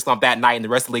a shooting slump that night, and the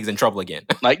rest of the league's in trouble again.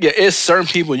 Like, yeah, it's certain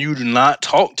people you do not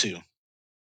talk to.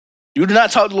 You do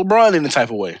not talk to LeBron any type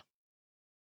of way.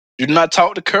 You do not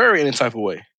talk to Curry any type of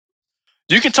way.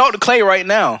 You can talk to Clay right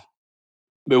now,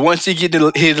 but once he get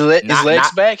his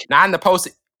legs back, not in the post.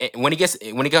 When it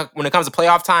comes to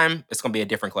playoff time, it's gonna be a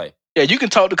different Clay. Yeah, you can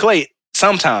talk to Clay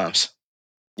sometimes,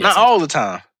 not all the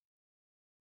time.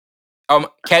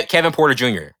 Kevin Porter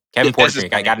Jr. Kevin Porter Jr.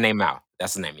 Got to name him out.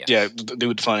 That's the name. Yeah, the dude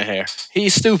with the funny hair.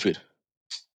 He's stupid.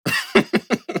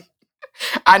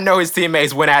 I know his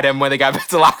teammates went at him when they got back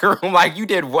to the locker room. Like, you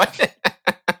did what?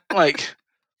 Like,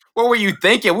 what were you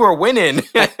thinking? We were winning.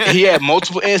 He had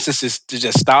multiple instances to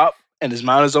just stop and just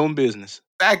mind his own business.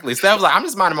 Exactly. Steph was like, I'm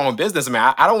just minding my own business,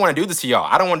 man. I don't want to do this to y'all.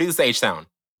 I don't want to do this to H-Town.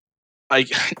 Like,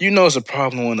 it's a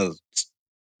problem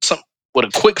when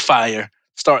a quick fire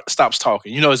stops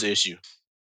talking. It's an issue.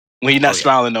 When you're not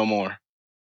smiling no more.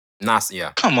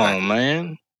 Yeah. Come on,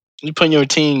 man. You putting your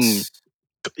team.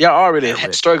 Y'all already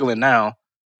struggling now.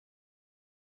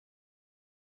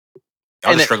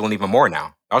 Y'all just struggling even more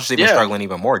now. Y'all just even struggling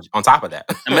even more on top of that.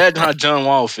 Imagine how John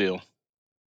Wall feel.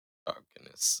 Oh,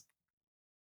 goodness.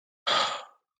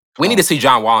 We need to see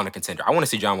John Wall in a contender. I want to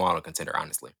see John Wall in a contender,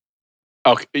 honestly.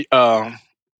 Okay.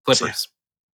 Clippers.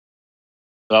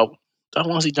 I want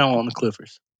to see John Wall in the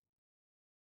Clippers.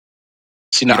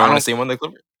 See, I don't want to see him on the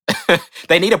Clippers.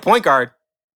 They need a point guard.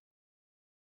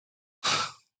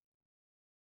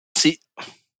 See,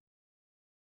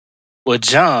 well,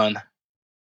 John,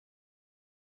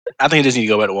 I think he just need to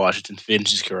go back to Washington,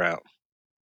 finish his career out.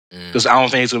 Because I don't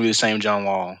think it's going to be the same John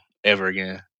Wall ever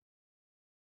again.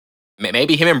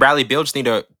 Maybe him and Bradley Beal just need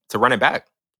to run it back.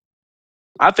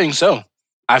 I think so.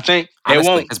 I think honestly, they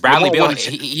won't. Because Bradley Beal,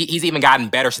 he's even gotten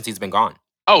better since he's been gone.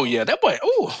 Oh, yeah. That boy,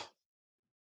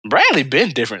 Bradley been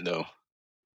different, though.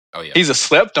 Oh, yeah. He's a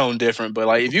slept-on different, but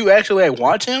like if you actually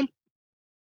watch him.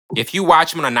 If you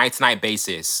watch him on a night-to-night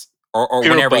basis or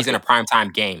whenever he's in a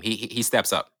primetime game, he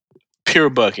steps up. Pure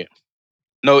bucket.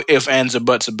 No ifs, ands, or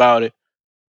buts about it.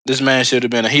 This man should have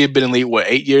been he had been in the league,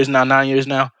 8 years now, 9 years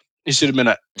now? He should have been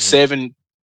a 7-time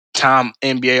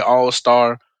NBA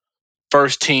All-Star,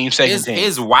 first team, second team.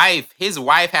 His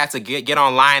wife had to get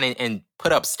online and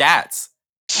put up stats.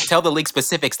 Tell the league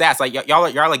specific stats. Like y'all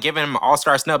are giving him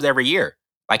All-Star snubs every year.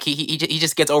 Like he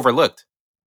just gets overlooked.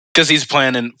 Because he's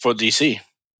playing for DC.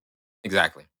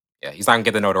 Exactly. Yeah, he's not gonna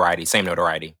get the notoriety. Same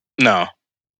notoriety. No.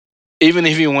 Even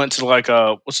if he went to like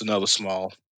what's another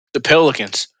small? The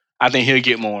Pelicans. I think he'll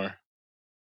get more.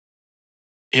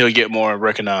 He'll get more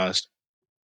recognized.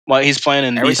 Well, he's playing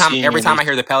in DC. Every time I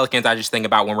hear the Pelicans, I just think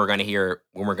about when we're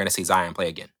gonna see Zion play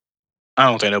again. I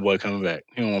don't think that boy coming back.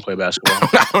 He don't want to play basketball.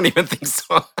 I don't even think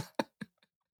so.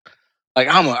 Like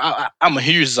I'm a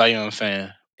huge Zion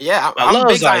fan. Yeah, I'm a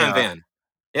big Zion fan.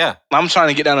 Yeah, I'm trying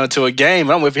to get down to a game,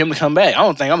 and I'm waiting for him to come back. I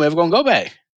don't think I'm ever gonna go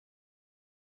back.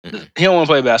 Mm-mm. He don't want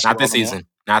to play basketball. Not this season.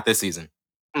 Not this season.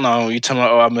 No, you tell me,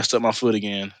 I messed up my foot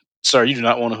again, sir. You do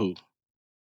not want to hoop.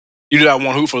 You do not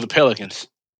want to hoop for the Pelicans.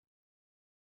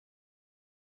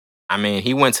 I mean,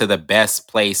 he went to the best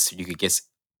place you could get.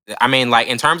 I mean, like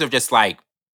in terms of just like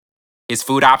his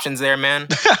food options there, man.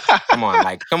 Come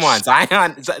on,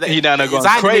 Zion. He down there going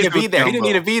Zion crazy. Didn't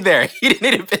need to be there. He didn't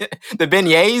need to be there. He didn't need the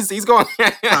beignets. He's going.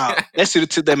 They should have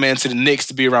took that man to the Knicks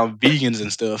to be around vegans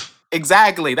and stuff.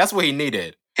 Exactly. That's what he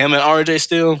needed. Him and RJ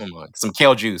still. Come on, some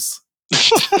kale juice.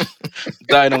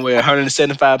 Died and weigh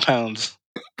 175 pounds.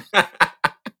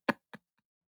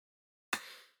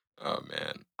 Oh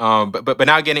man. But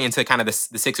now getting into kind of the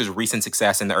Sixers' recent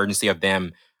success and the urgency of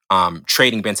them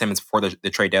trading Ben Simmons before the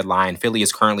trade deadline. Philly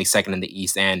is currently second in the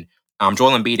East, and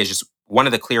Joel Embiid is just one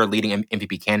of the clear leading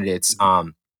MVP candidates.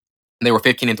 They were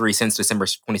 15-3 since December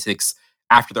 26th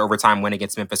after the overtime win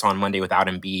against Memphis on Monday without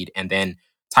Embiid, and then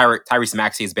Tyrese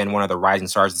Maxey has been one of the rising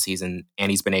stars this season,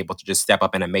 and he's been able to just step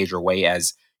up in a major way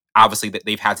as obviously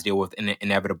they've had to deal with an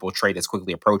inevitable trade that's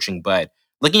quickly approaching. But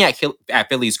looking at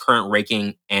Philly's current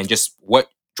ranking and just what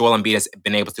Joel Embiid has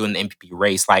been able to do in the MVP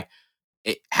race, like,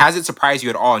 has it surprised you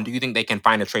at all? And do you think they can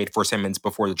find a trade for Simmons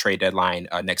before the trade deadline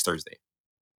next Thursday?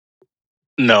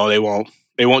 No, they won't.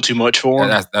 They want too much for him.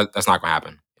 That's not going to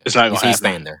happen. It's not going to happen. He's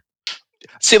staying there.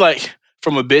 See, like,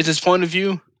 from a business point of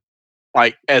view,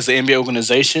 like, as the NBA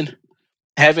organization,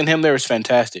 having him there is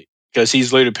fantastic because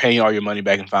he's literally paying all your money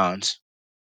back in fines.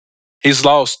 He's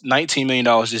lost $19 million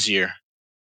this year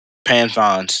paying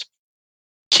fines.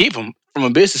 Keep him from a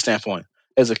business standpoint.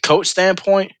 As a coach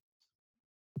standpoint,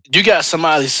 you got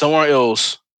somebody somewhere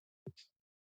else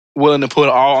willing to put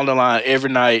it all on the line every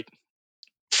night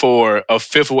for a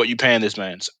fifth of what you paying this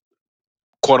man.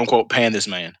 Quote unquote paying this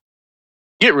man.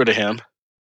 Get rid of him.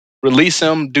 Release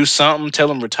him, do something,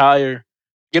 tell him retire,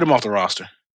 get him off the roster.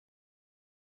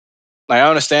 Like, I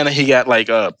understand that he got like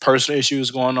personal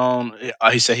issues going on.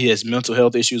 He said he has mental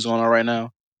health issues going on right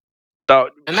now.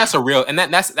 And that's a real, and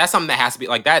that's something that has to be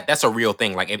like that. That's a real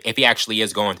thing. Like if he actually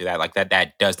is going through that, like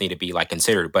that does need to be like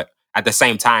considered. But at the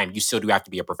same time, you still do have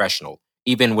to be a professional.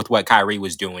 Even with what Kyrie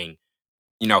was doing,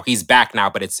 he's back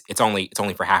now, but it's only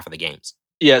for half of the games.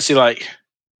 Yeah. See, like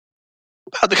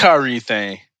about the Kyrie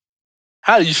thing,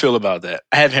 how do you feel about that?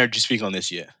 I haven't heard you speak on this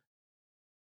yet.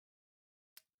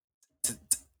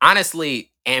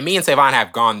 Honestly, and me and Savon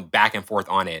have gone back and forth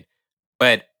on it,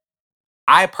 but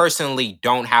I personally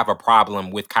don't have a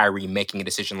problem with Kyrie making a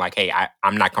decision like, hey,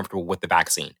 I'm not comfortable with the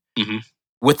vaccine. Mm-hmm.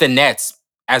 With the Nets,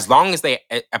 as long as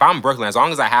if I'm Brooklyn, as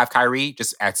long as I have Kyrie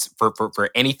just for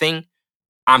anything,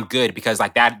 I'm good because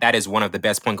like that is one of the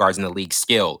best point guards in the league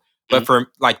still. But for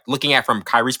like looking at from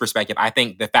Kyrie's perspective, I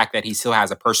think the fact that he still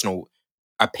has a personal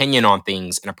opinion on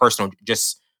things and a personal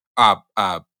just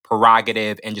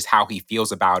prerogative and just how he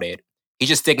feels about it, he's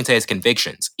just sticking to his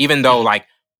convictions, even though like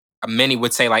many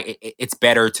would say like it's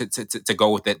better to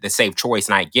go with the safe choice,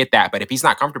 and I get that. But if he's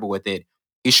not comfortable with it,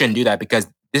 he shouldn't do that because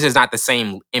this is not the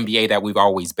same NBA that we've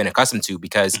always been accustomed to.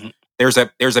 Because there's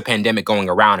a pandemic going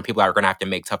around, and people are going to have to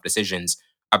make tough decisions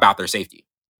about their safety.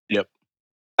 Yep,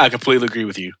 I completely agree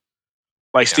with you.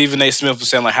 Like Stephen A. Smith was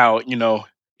saying, like how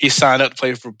he signed up to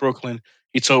play for Brooklyn.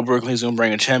 He told Brooklyn he's going to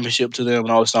bring a championship to them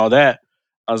and all this and all that.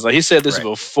 I was like, he said this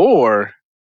before.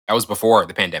 That was before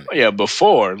the pandemic. Yeah,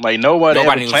 before. Like, nobody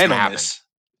ever planned on this.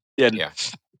 Yeah, Yeah,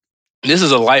 this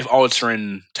is a life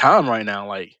altering time right now.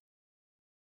 Like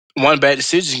one bad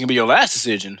decision can be your last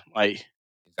decision. Like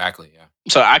exactly. Yeah,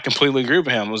 so, I completely agree with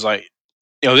him. It was like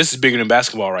this is bigger than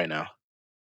basketball right now.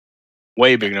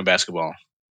 Way yeah. bigger than basketball.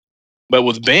 But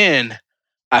with Ben,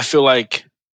 I feel like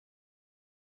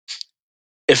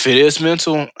if it is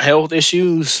mental health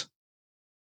issues,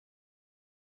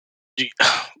 you-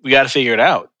 we got to figure it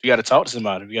out. You got to talk to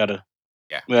somebody. Yeah.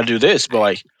 We got to do this. But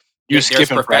like you There's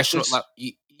skipping professional,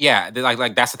 practice. yeah.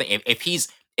 Like that's the thing.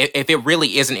 If it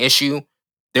really is an issue,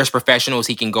 there's professionals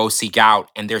he can go seek out,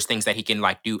 and there's things that he can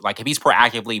like do. Like if he's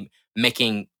proactively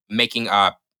making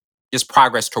just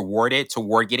progress toward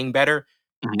getting better,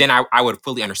 Mhm. then I would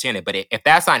fully understand it. But if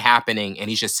that's not happening, and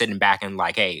he's just sitting back and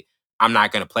like, hey, I'm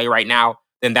not going to play right now,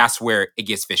 then that's where it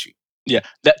gets fishy. Yeah,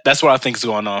 that's what I think is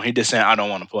going on. He just saying I don't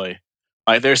want to play.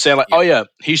 Like they're saying like, oh Yeah, yeah,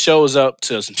 he shows up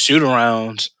to some shoot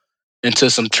arounds and to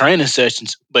some training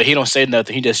sessions, but he don't say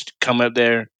nothing. He just come up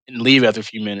there and leave after a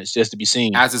few minutes just to be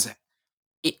seen. as is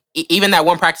even that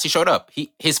one practice he showed up,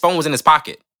 his phone was in his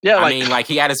pocket. Yeah, I like mean, like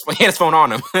he had his phone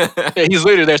on him. yeah, he's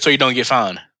literally there so he don't get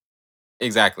fined.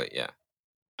 Exactly. Yeah.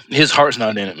 His heart's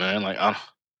not in it, man. Like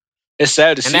it's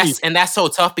sad to And see. that's so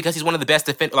tough because he's one of the best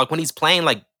defenders. Like when he's playing,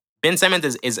 like Ben Simmons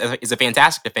is a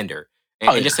fantastic defender Oh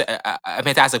and yeah, just a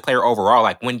fantastic player overall.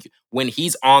 Like when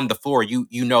he's on the floor, you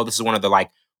know this is one of the like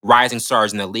rising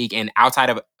stars in the league. And outside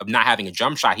of not having a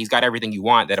jump shot, he's got everything you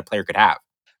want that a player could have.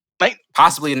 like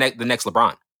Possibly the next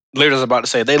LeBron. literally was about to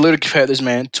say they literally compared this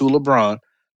man to LeBron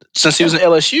since he was Yeah, in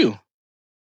LSU.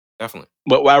 definitely.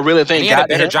 But what I really And think he had a got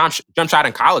to better him jump shot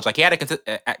in college. Like he had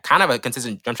kind of a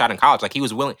consistent jump shot in college. Like he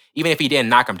was willing, even if he didn't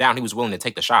knock him down, he was willing to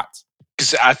take the shots.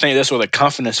 because I think that's where the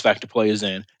confidence factor plays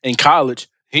in. In college,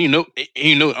 he knew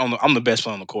I'm the best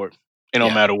player on the court. It don't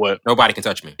Yeah, matter what. nobody can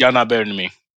touch me. Y'all not better than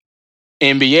me.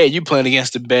 NBA, you playing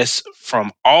against the best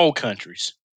from all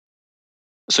countries,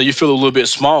 so you feel a little bit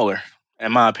smaller,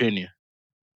 in my opinion.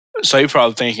 So you're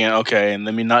probably thinking, okay, and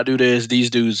let me not do this. These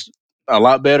dudes are a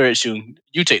lot better at shooting.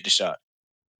 You take the shot.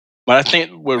 But I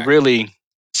think what Okay. really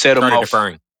set him Started off,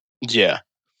 deferring. yeah,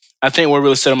 I think what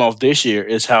really set him off this year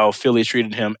is how Philly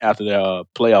treated him after the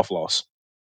playoff loss.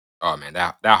 Oh man,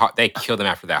 they killed him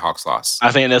after that Hawks loss.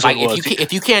 I think that's what Like it was.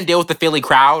 if you can't deal with the Philly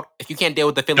crowd, if you can't deal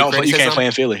with the Philly You can't criticism, play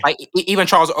in Philly. like even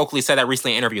Charles Oakley said that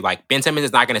recently in an interview, like Ben Simmons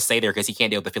is not going to stay there because he can't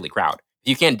deal with the Philly crowd. If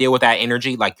you can't deal with that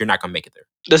energy, like you're not going to make it there.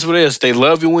 That's what it is. They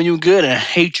love you when you're good and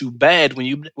hate you bad when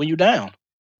you down.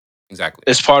 Exactly.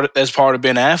 That's part of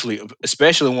being an athlete,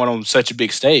 especially one on such a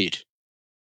big stage.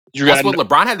 You That's got what to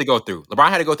LeBron had to go through. LeBron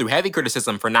had to go through heavy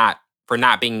criticism for not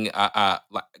being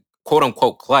like, quote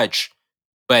unquote clutch.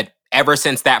 But ever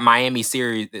since that Miami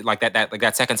series, like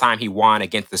that second time he won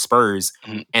against the Spurs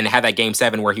and had that game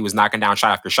 7 where he was knocking down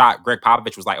shot after shot, Greg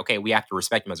Popovich was like, okay, we have to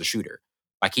respect him as a shooter.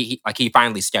 Like he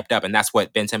finally stepped up, and that's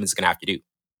what Ben Simmons is gonna have to do.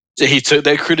 so he took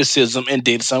that criticism and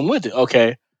did something with it.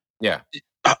 Okay, Yeah,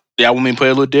 y'all want me to play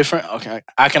a little different? Okay,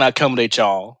 I can accommodate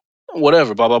y'all.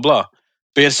 Whatever, blah blah blah.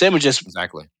 Ben Simmons just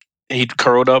exactly. he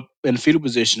curled up in the fetal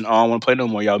position. I don't want to play no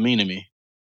more. Y'all mean to me.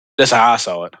 That's how I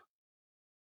saw it.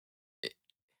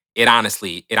 It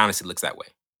honestly looks that way.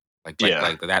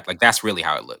 Yeah, Like that's really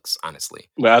how it looks, honestly.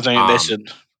 but I think they Um,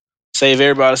 should save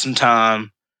everybody some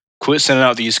time. Quit sending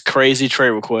out these crazy trade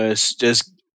requests.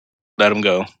 Just let them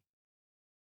go.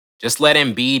 just let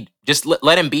Embiid,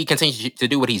 let Embiid continue to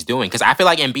do what he's doing because I feel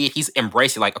like Embiid he's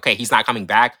embraced it. Like, okay, he's not coming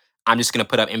back. I'm just gonna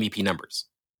put up MVP numbers.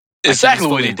 Like he's Exactly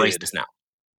what fully he embraced did. this now.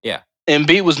 Yeah,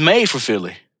 Embiid was made for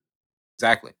Philly.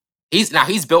 exactly. He's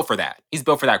built for that. He's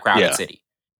built for that crowded Yeah. city.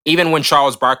 Even when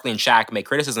Charles Barkley and Shaq make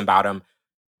criticism about him,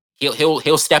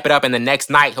 he'll step it up, and the next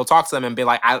night he'll talk to them and be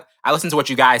like, I listened to what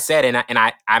you guys said, and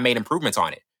I made improvements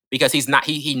on it because he's not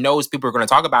he knows people are going to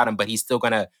talk about him, but he's still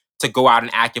gonna to go out and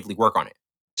actively work on it.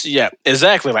 Yeah,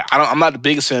 exactly. Like I'm not the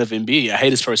biggest fan of Embiid. I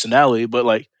hate his personality, but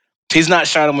like he's not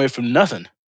shying away from nothing.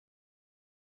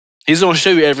 He's gonna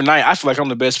show you every night. I feel like I'm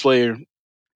the best player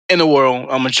in the world.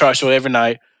 I'm gonna try to show every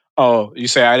night. Oh, you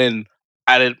say I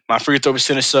did my free throw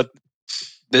percentage sucked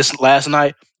this last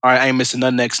night. All right, I ain't missing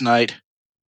none next night.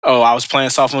 Oh, I was playing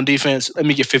soft on defense. Let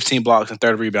me get 15 blocks and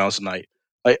 30 rebounds tonight.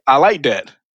 Like I like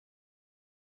that.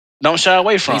 Don't shy Yeah, away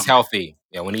when he's from it. healthy,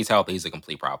 when he's healthy, he's a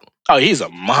complete problem. Oh, he's a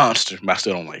monster, but I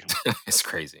still don't like him. It's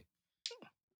crazy.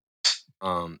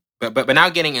 But now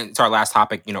getting into our last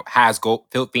topic, has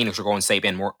Phoenix or Golden State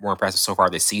been more impressive so far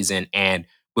this season? And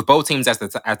with both teams as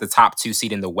the top 2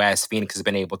 seed in the West, Phoenix has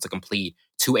been able to complete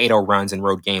 2 8-0 runs in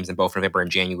road games in both November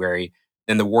and January.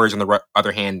 Then the Warriors, on the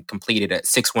other hand, completed a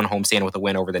 6-1 homestand with a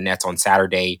win over the Nets on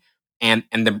Saturday. And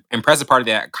the impressive part of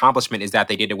that accomplishment is that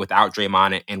they did it without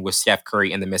Draymond and with Steph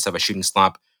Curry in the midst of a shooting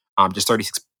slump. Just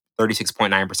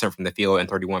 36.9% from the field and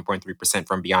 31.3%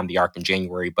 from beyond the arc in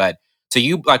January. But to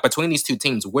you, like between these two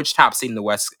teams, which top seed in the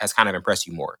West has kind of impressed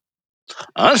you more?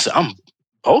 Honestly,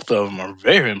 both of them are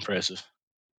very impressive.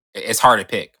 It's hard to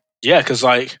pick. Yeah, because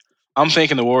like I'm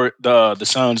thinking the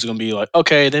Suns are gonna be like,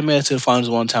 okay, they made it to the finals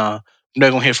one time.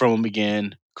 They're gonna hear from them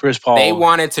again. Chris Paul. They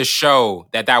wanted to show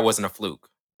that wasn't a fluke.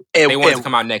 They wanted to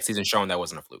come out next season showing that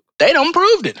wasn't a fluke. They done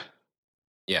proved it.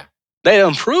 Yeah. They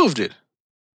done proved it.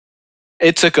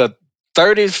 It took a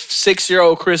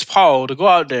 36-year-old Chris Paul to go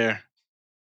out there.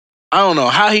 I don't know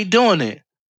how he doing it.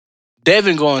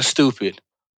 Devin going stupid.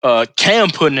 Cam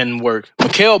putting in work.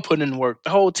 Mikal putting in work. The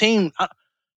whole team.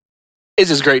 It's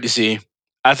just great to see.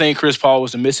 I think Chris Paul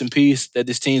was the missing piece that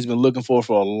this team's been looking for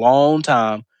a long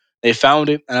time. They found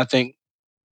it, and I think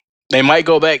they might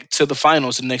go back to the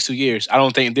finals in the next 2 years. I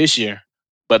don't think this year,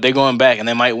 but they're going back, and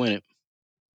they might win it.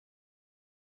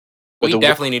 We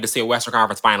definitely need to see a Western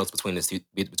Conference Finals between these two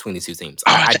teams.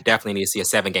 I definitely need to see a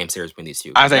 7-game series between these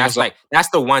two. I think that's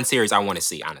the one series I want to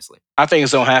see, honestly. I think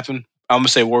it's gonna happen. I'm gonna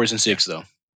say Warriors in 6 though.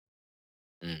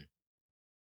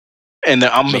 And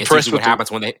I'm impressed with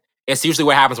It's usually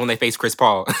what happens when they face Chris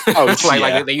Paul.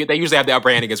 Like they usually have the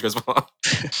upper hand against Chris Paul.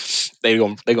 they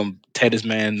gonna tear this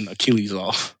man Achilles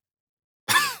off.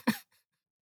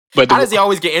 But how does he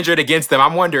always get injured against them?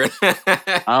 I'm wondering.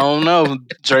 I don't know,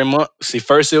 Draymond. See,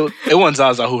 first it wasn't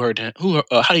Zaza who hurt him. How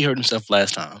did he hurt himself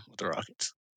last time with the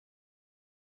Rockets?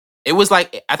 It was I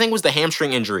think it was the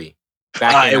hamstring injury.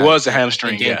 It was a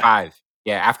hamstring in Game 5.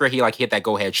 Yeah, after he hit that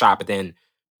go ahead shot, but then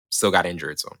still got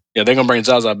injured. So yeah, they're gonna bring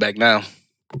Zaza back now.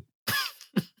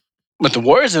 But the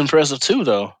Warriors are impressive too,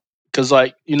 though, because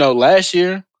last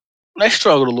year they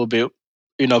struggled a little bit,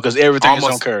 because everything is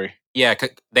on Curry. Yeah,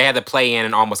 they had to play in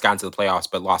and almost got into the playoffs,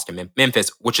 but lost to Memphis,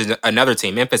 which is another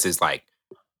team. Memphis is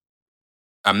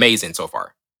amazing so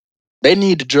far. They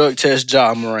need to drug test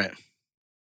Ja Morant.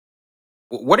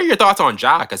 What are your thoughts on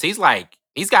Ja? Because he's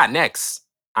got next.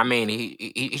 I mean,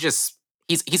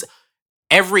 he's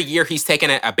every year he's taken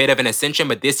a bit of an ascension,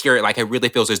 but this year, it really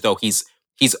feels as though he's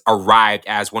arrived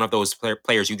as one of those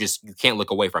players you can't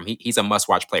look away from. He's a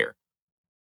must-watch player.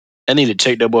 I need to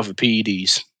check that boy for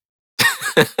PEDs.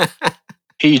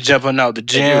 He's jumping out the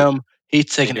gym. He's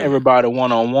taking everybody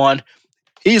one-on-one.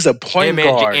 He's a point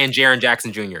guard. And Jaren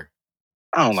Jackson Jr.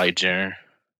 I don't like Jaren.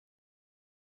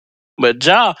 But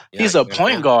Ja, he's a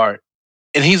point guard.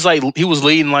 And he was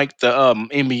leading the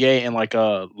NBA in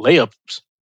layups.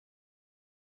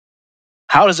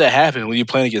 How does that happen when you're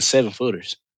playing against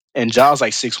 7-footers? And Ja's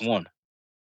 6'1". Man.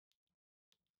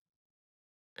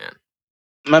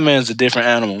 My man's a different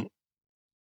animal.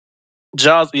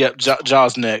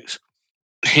 Ja's next.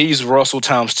 He's Russell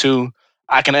times 2.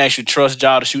 I can actually trust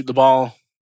Ja to shoot the ball.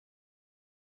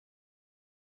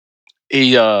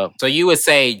 So you would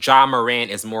say Ja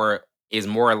Morant is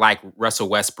more like Russell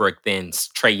Westbrook than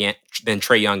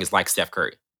Trae Young is like Steph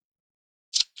Curry.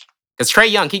 Because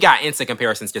Trae Young, he got instant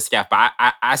comparisons to Steph, but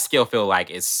I still feel like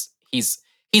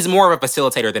he's more of a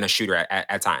facilitator than a shooter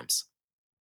at times.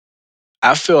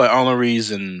 I feel like the only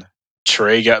reason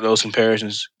Trae got those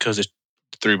comparisons because it's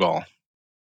 3-ball.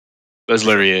 That's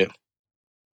literally it.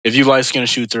 If you like skin to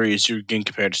shoot threes, you're getting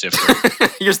compared to Steph Curry.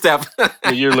 You're Steph.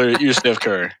 You're Steph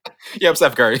Curry. Yeah, I'm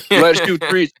Steph Curry. You like to shoot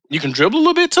threes. You can dribble a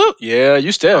little bit too. Yeah,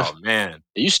 you Steph. Oh man,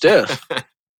 you Steph.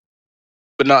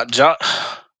 But not Ja.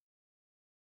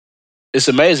 It's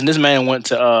amazing. This man went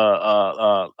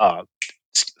to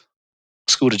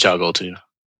school did y'all go to?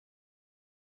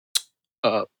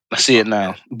 I see it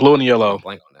now. Blue and yellow.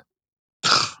 Blank on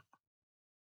that.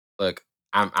 Look,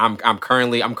 I'm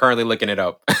currently looking it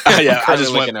up. Yeah, I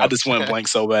just went blank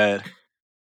so bad.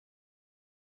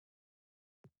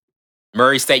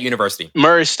 Murray State University.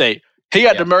 Murray State. He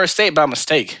got to Murray State by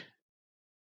mistake.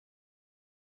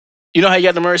 You know how he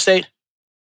got to Murray State?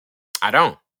 I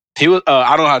don't. He was.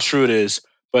 I don't know how true it is,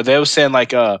 but they were saying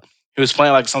he was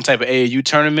playing some type of AAU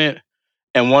tournament,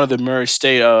 and one of the Murray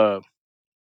State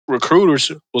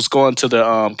recruiters was going to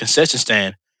the concession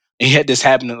stand, and he had this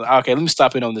happen. Okay, let me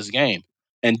stop in on this game,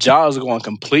 and Ja was going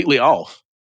completely off.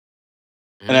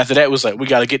 And after that, was we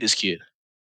got to get this kid.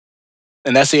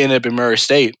 And that's he ended up in Murray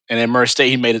State. And in Murray State,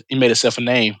 he made himself a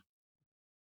name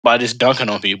by just dunking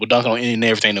on people, dunking on any and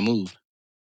everything to move.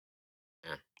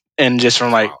 Yeah. And just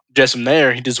from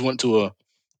there, he just went to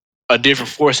a different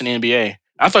force in the NBA.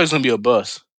 I thought he was gonna be a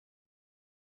bust.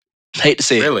 I hate to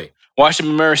say really? It. Watching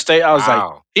him in Murray State, I was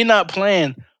he's not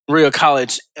playing real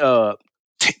college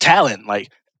talent.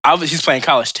 Obviously he's playing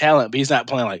college talent, but he's not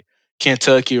playing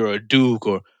Kentucky or Duke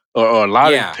or a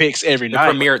lot of picks every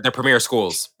night. The premier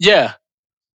schools. Yeah.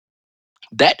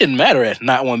 That didn't matter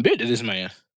not one bit to this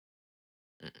man.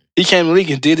 He came in the league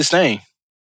and did his thing.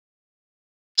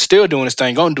 Still doing his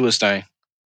thing. Gonna do his thing.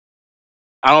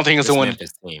 I don't think it's this a win.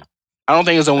 Memphis team. I don't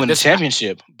think it's a win the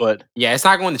championship, but yeah, it's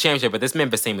not going to win the championship. But this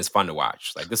Memphis team is fun to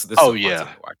watch. Like this is a fun team to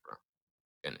watch, bro.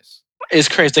 Goodness, it's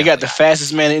crazy. They got the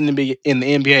fastest man in the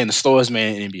NBA and the slowest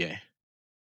man in the NBA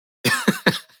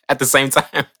at the same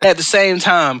time. At the same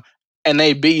time, and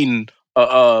they beating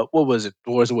what was it?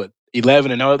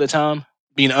 11-0 at the time?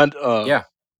 Being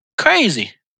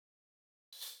crazy.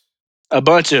 A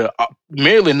bunch of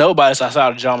merely nobody's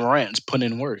outside of John Morant's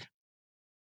putting in work.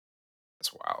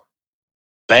 That's wild.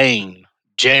 Bane,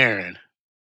 Jaren,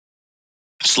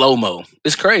 slow mo.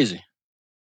 It's crazy.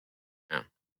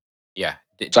 Yeah,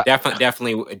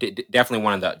 definitely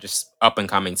one of the just up and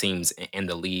coming teams in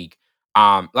the league.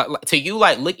 To you,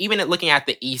 like even looking at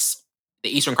the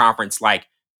Eastern Conference, like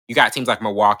you got teams like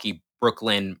Milwaukee,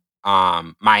 Brooklyn,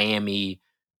 Miami,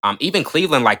 even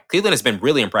Cleveland. Like Cleveland has been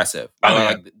really impressive.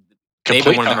 Like they've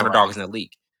been one of the underdogs in the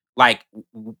league. Like,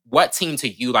 what team to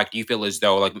you, like, do you feel as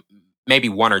though, like, maybe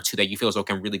one or two that you feel as though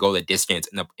can really go the distance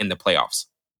in the playoffs?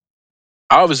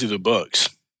 Obviously, the Bucks.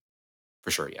 For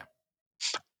sure, yeah.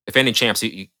 Defending champs,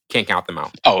 you can't count them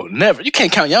out. Oh, never. You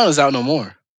can't count Giannis out no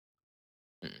more.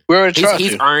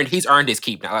 He's earned his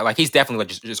keep now. Like he's definitely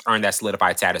just earned that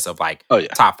solidified status of like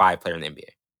top 5 player in the NBA.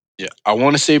 Yeah, I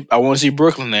want to see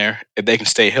Brooklyn there if they can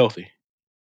stay healthy.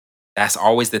 That's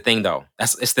always the thing, though.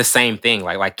 It's the same thing.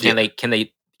 Like can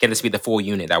this be the full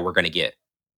unit that we're going to get?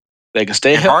 They can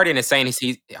stay healthy. Harden is saying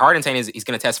he's going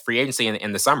to test free agency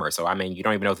in the summer. So I mean, you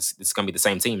don't even know if this is going to be the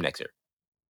same team next year.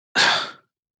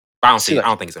 I don't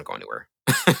think it's going to go anywhere.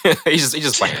 he's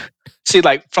just playing. See,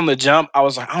 like from the jump, I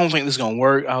was like, I don't think this is going to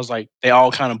work. I was like, they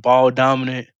all kind of ball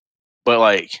dominant, but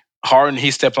like Harden,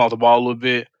 he stepped off the ball a little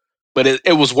bit, but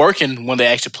it was working when they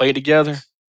actually played together.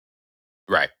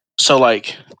 Right. So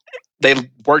like they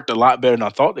worked a lot better than I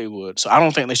thought they would. So I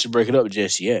don't think they should break it up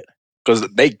just yet because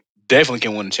they definitely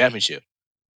can win the championship.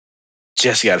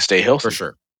 Just got to stay healthy for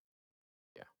sure.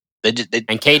 Yeah.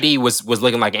 And KD was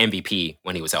looking like MVP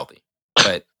when he was healthy,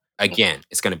 but again,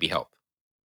 it's going to be health.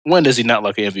 When does he not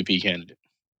look an MVP candidate?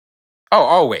 Oh,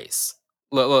 always.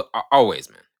 Look, always,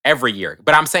 man. Every year.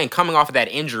 But I'm saying coming off of that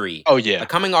injury. Oh, yeah. Like,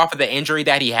 coming off of the injury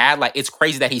that he had, like it's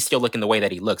crazy that he's still looking the way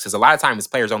that he looks. Because a lot of times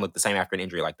players don't look the same after an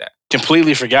injury like that.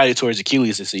 Completely forgot he tore his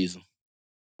Achilles this season.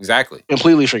 Exactly.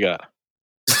 Completely forgot.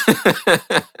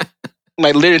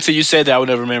 Like literally until you said that, I would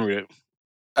never remember it.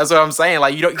 That's what I'm saying.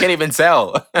 Like you can't even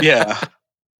tell. Yeah.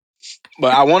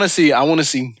 But I want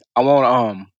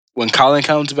when Colin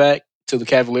comes back to the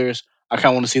Cavaliers, I kind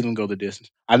of want to see them go the distance.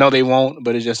 I know they won't,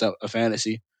 but it's just a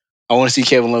fantasy. I want to see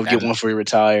Kevin Love get one for he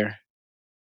retire.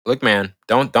 Look, man,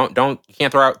 don't you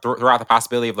can't throw out the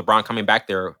possibility of LeBron coming back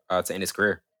there to end his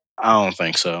career. I don't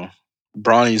think so.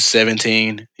 Bronny's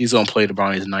 17. He's gonna play to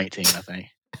Bronny's 19, I think.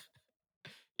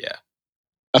 Yeah.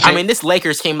 I mean, this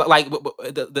Lakers team, like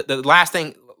the last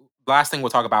thing we'll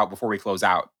talk about before we close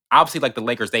out. Obviously, like the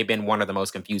Lakers, they've been one of the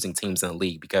most confusing teams in the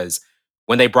league because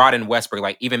when they brought in Westbrook,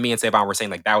 like even me and Savon were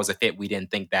saying like that was a fit we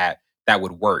didn't think that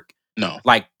would work. No.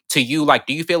 Like to you, like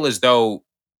do you feel as though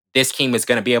this team is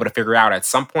going to be able to figure out at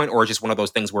some point, or just one of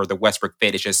those things where the Westbrook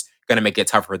fit is just going to make it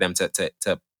tough for them to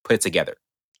put it together?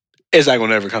 It's not going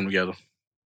to ever come together.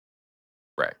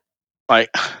 Right. Like,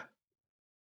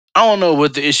 I don't know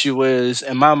what the issue is.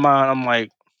 In my mind, I'm like,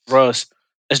 Russ,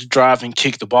 let's drive and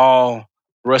kick the ball.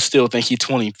 Russ still think he's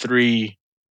 23.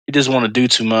 He just want to do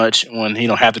too much when he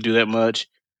don't have to do that much.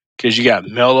 Because you got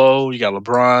Melo, you got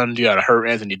LeBron, you got to hurt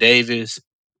Anthony Davis.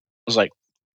 It's like,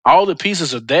 all the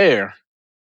pieces are there.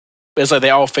 But it's like they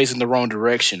all facing the wrong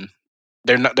direction.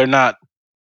 They're not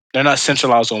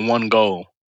centralized on one goal.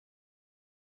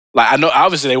 Like I know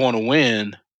obviously they want to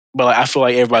win, but like, I feel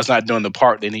like everybody's not doing the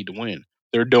part they need to win.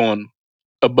 They're doing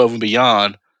above and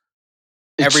beyond.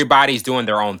 Everybody's doing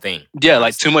their own thing. Yeah,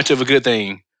 like too much of a good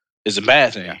thing is a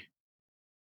bad thing. Yeah.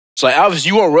 So like obviously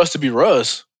you want Russ to be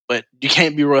Russ, but you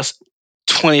can't be Russ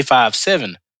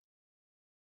 25-7.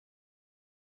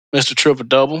 Mr. Triple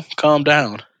Double, calm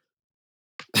down.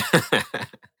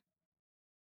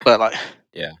 But like,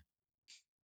 yeah,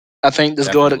 I think let's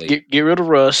go ahead and get rid of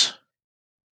Russ.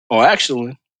 Well,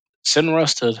 actually, send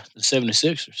Russ to the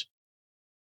 76ers.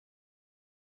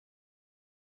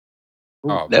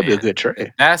 Ooh, that'd be a good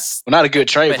trade. That's not a good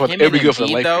trade, but it'd be good for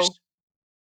the Lakers.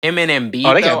 Though, him and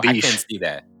Embiid, they got beef. I couldn't see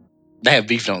that. They have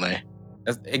beef, don't they?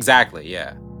 Exactly,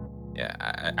 yeah.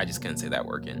 Yeah, I just couldn't see that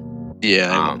working.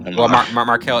 Yeah. Well,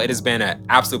 Markel, it has been an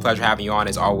absolute pleasure having you on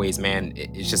as always, man.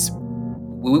 It's just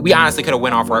we honestly could have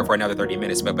went on for another 30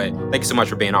 minutes, but thank you so much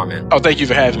for being on, man. Oh, thank you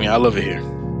for having me. I love it here.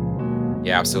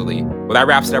 Yeah, absolutely. Well, that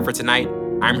wraps it up for tonight.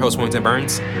 I'm your host, Wilmington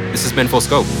Burns. This has been Full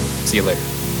Scope. See you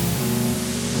later.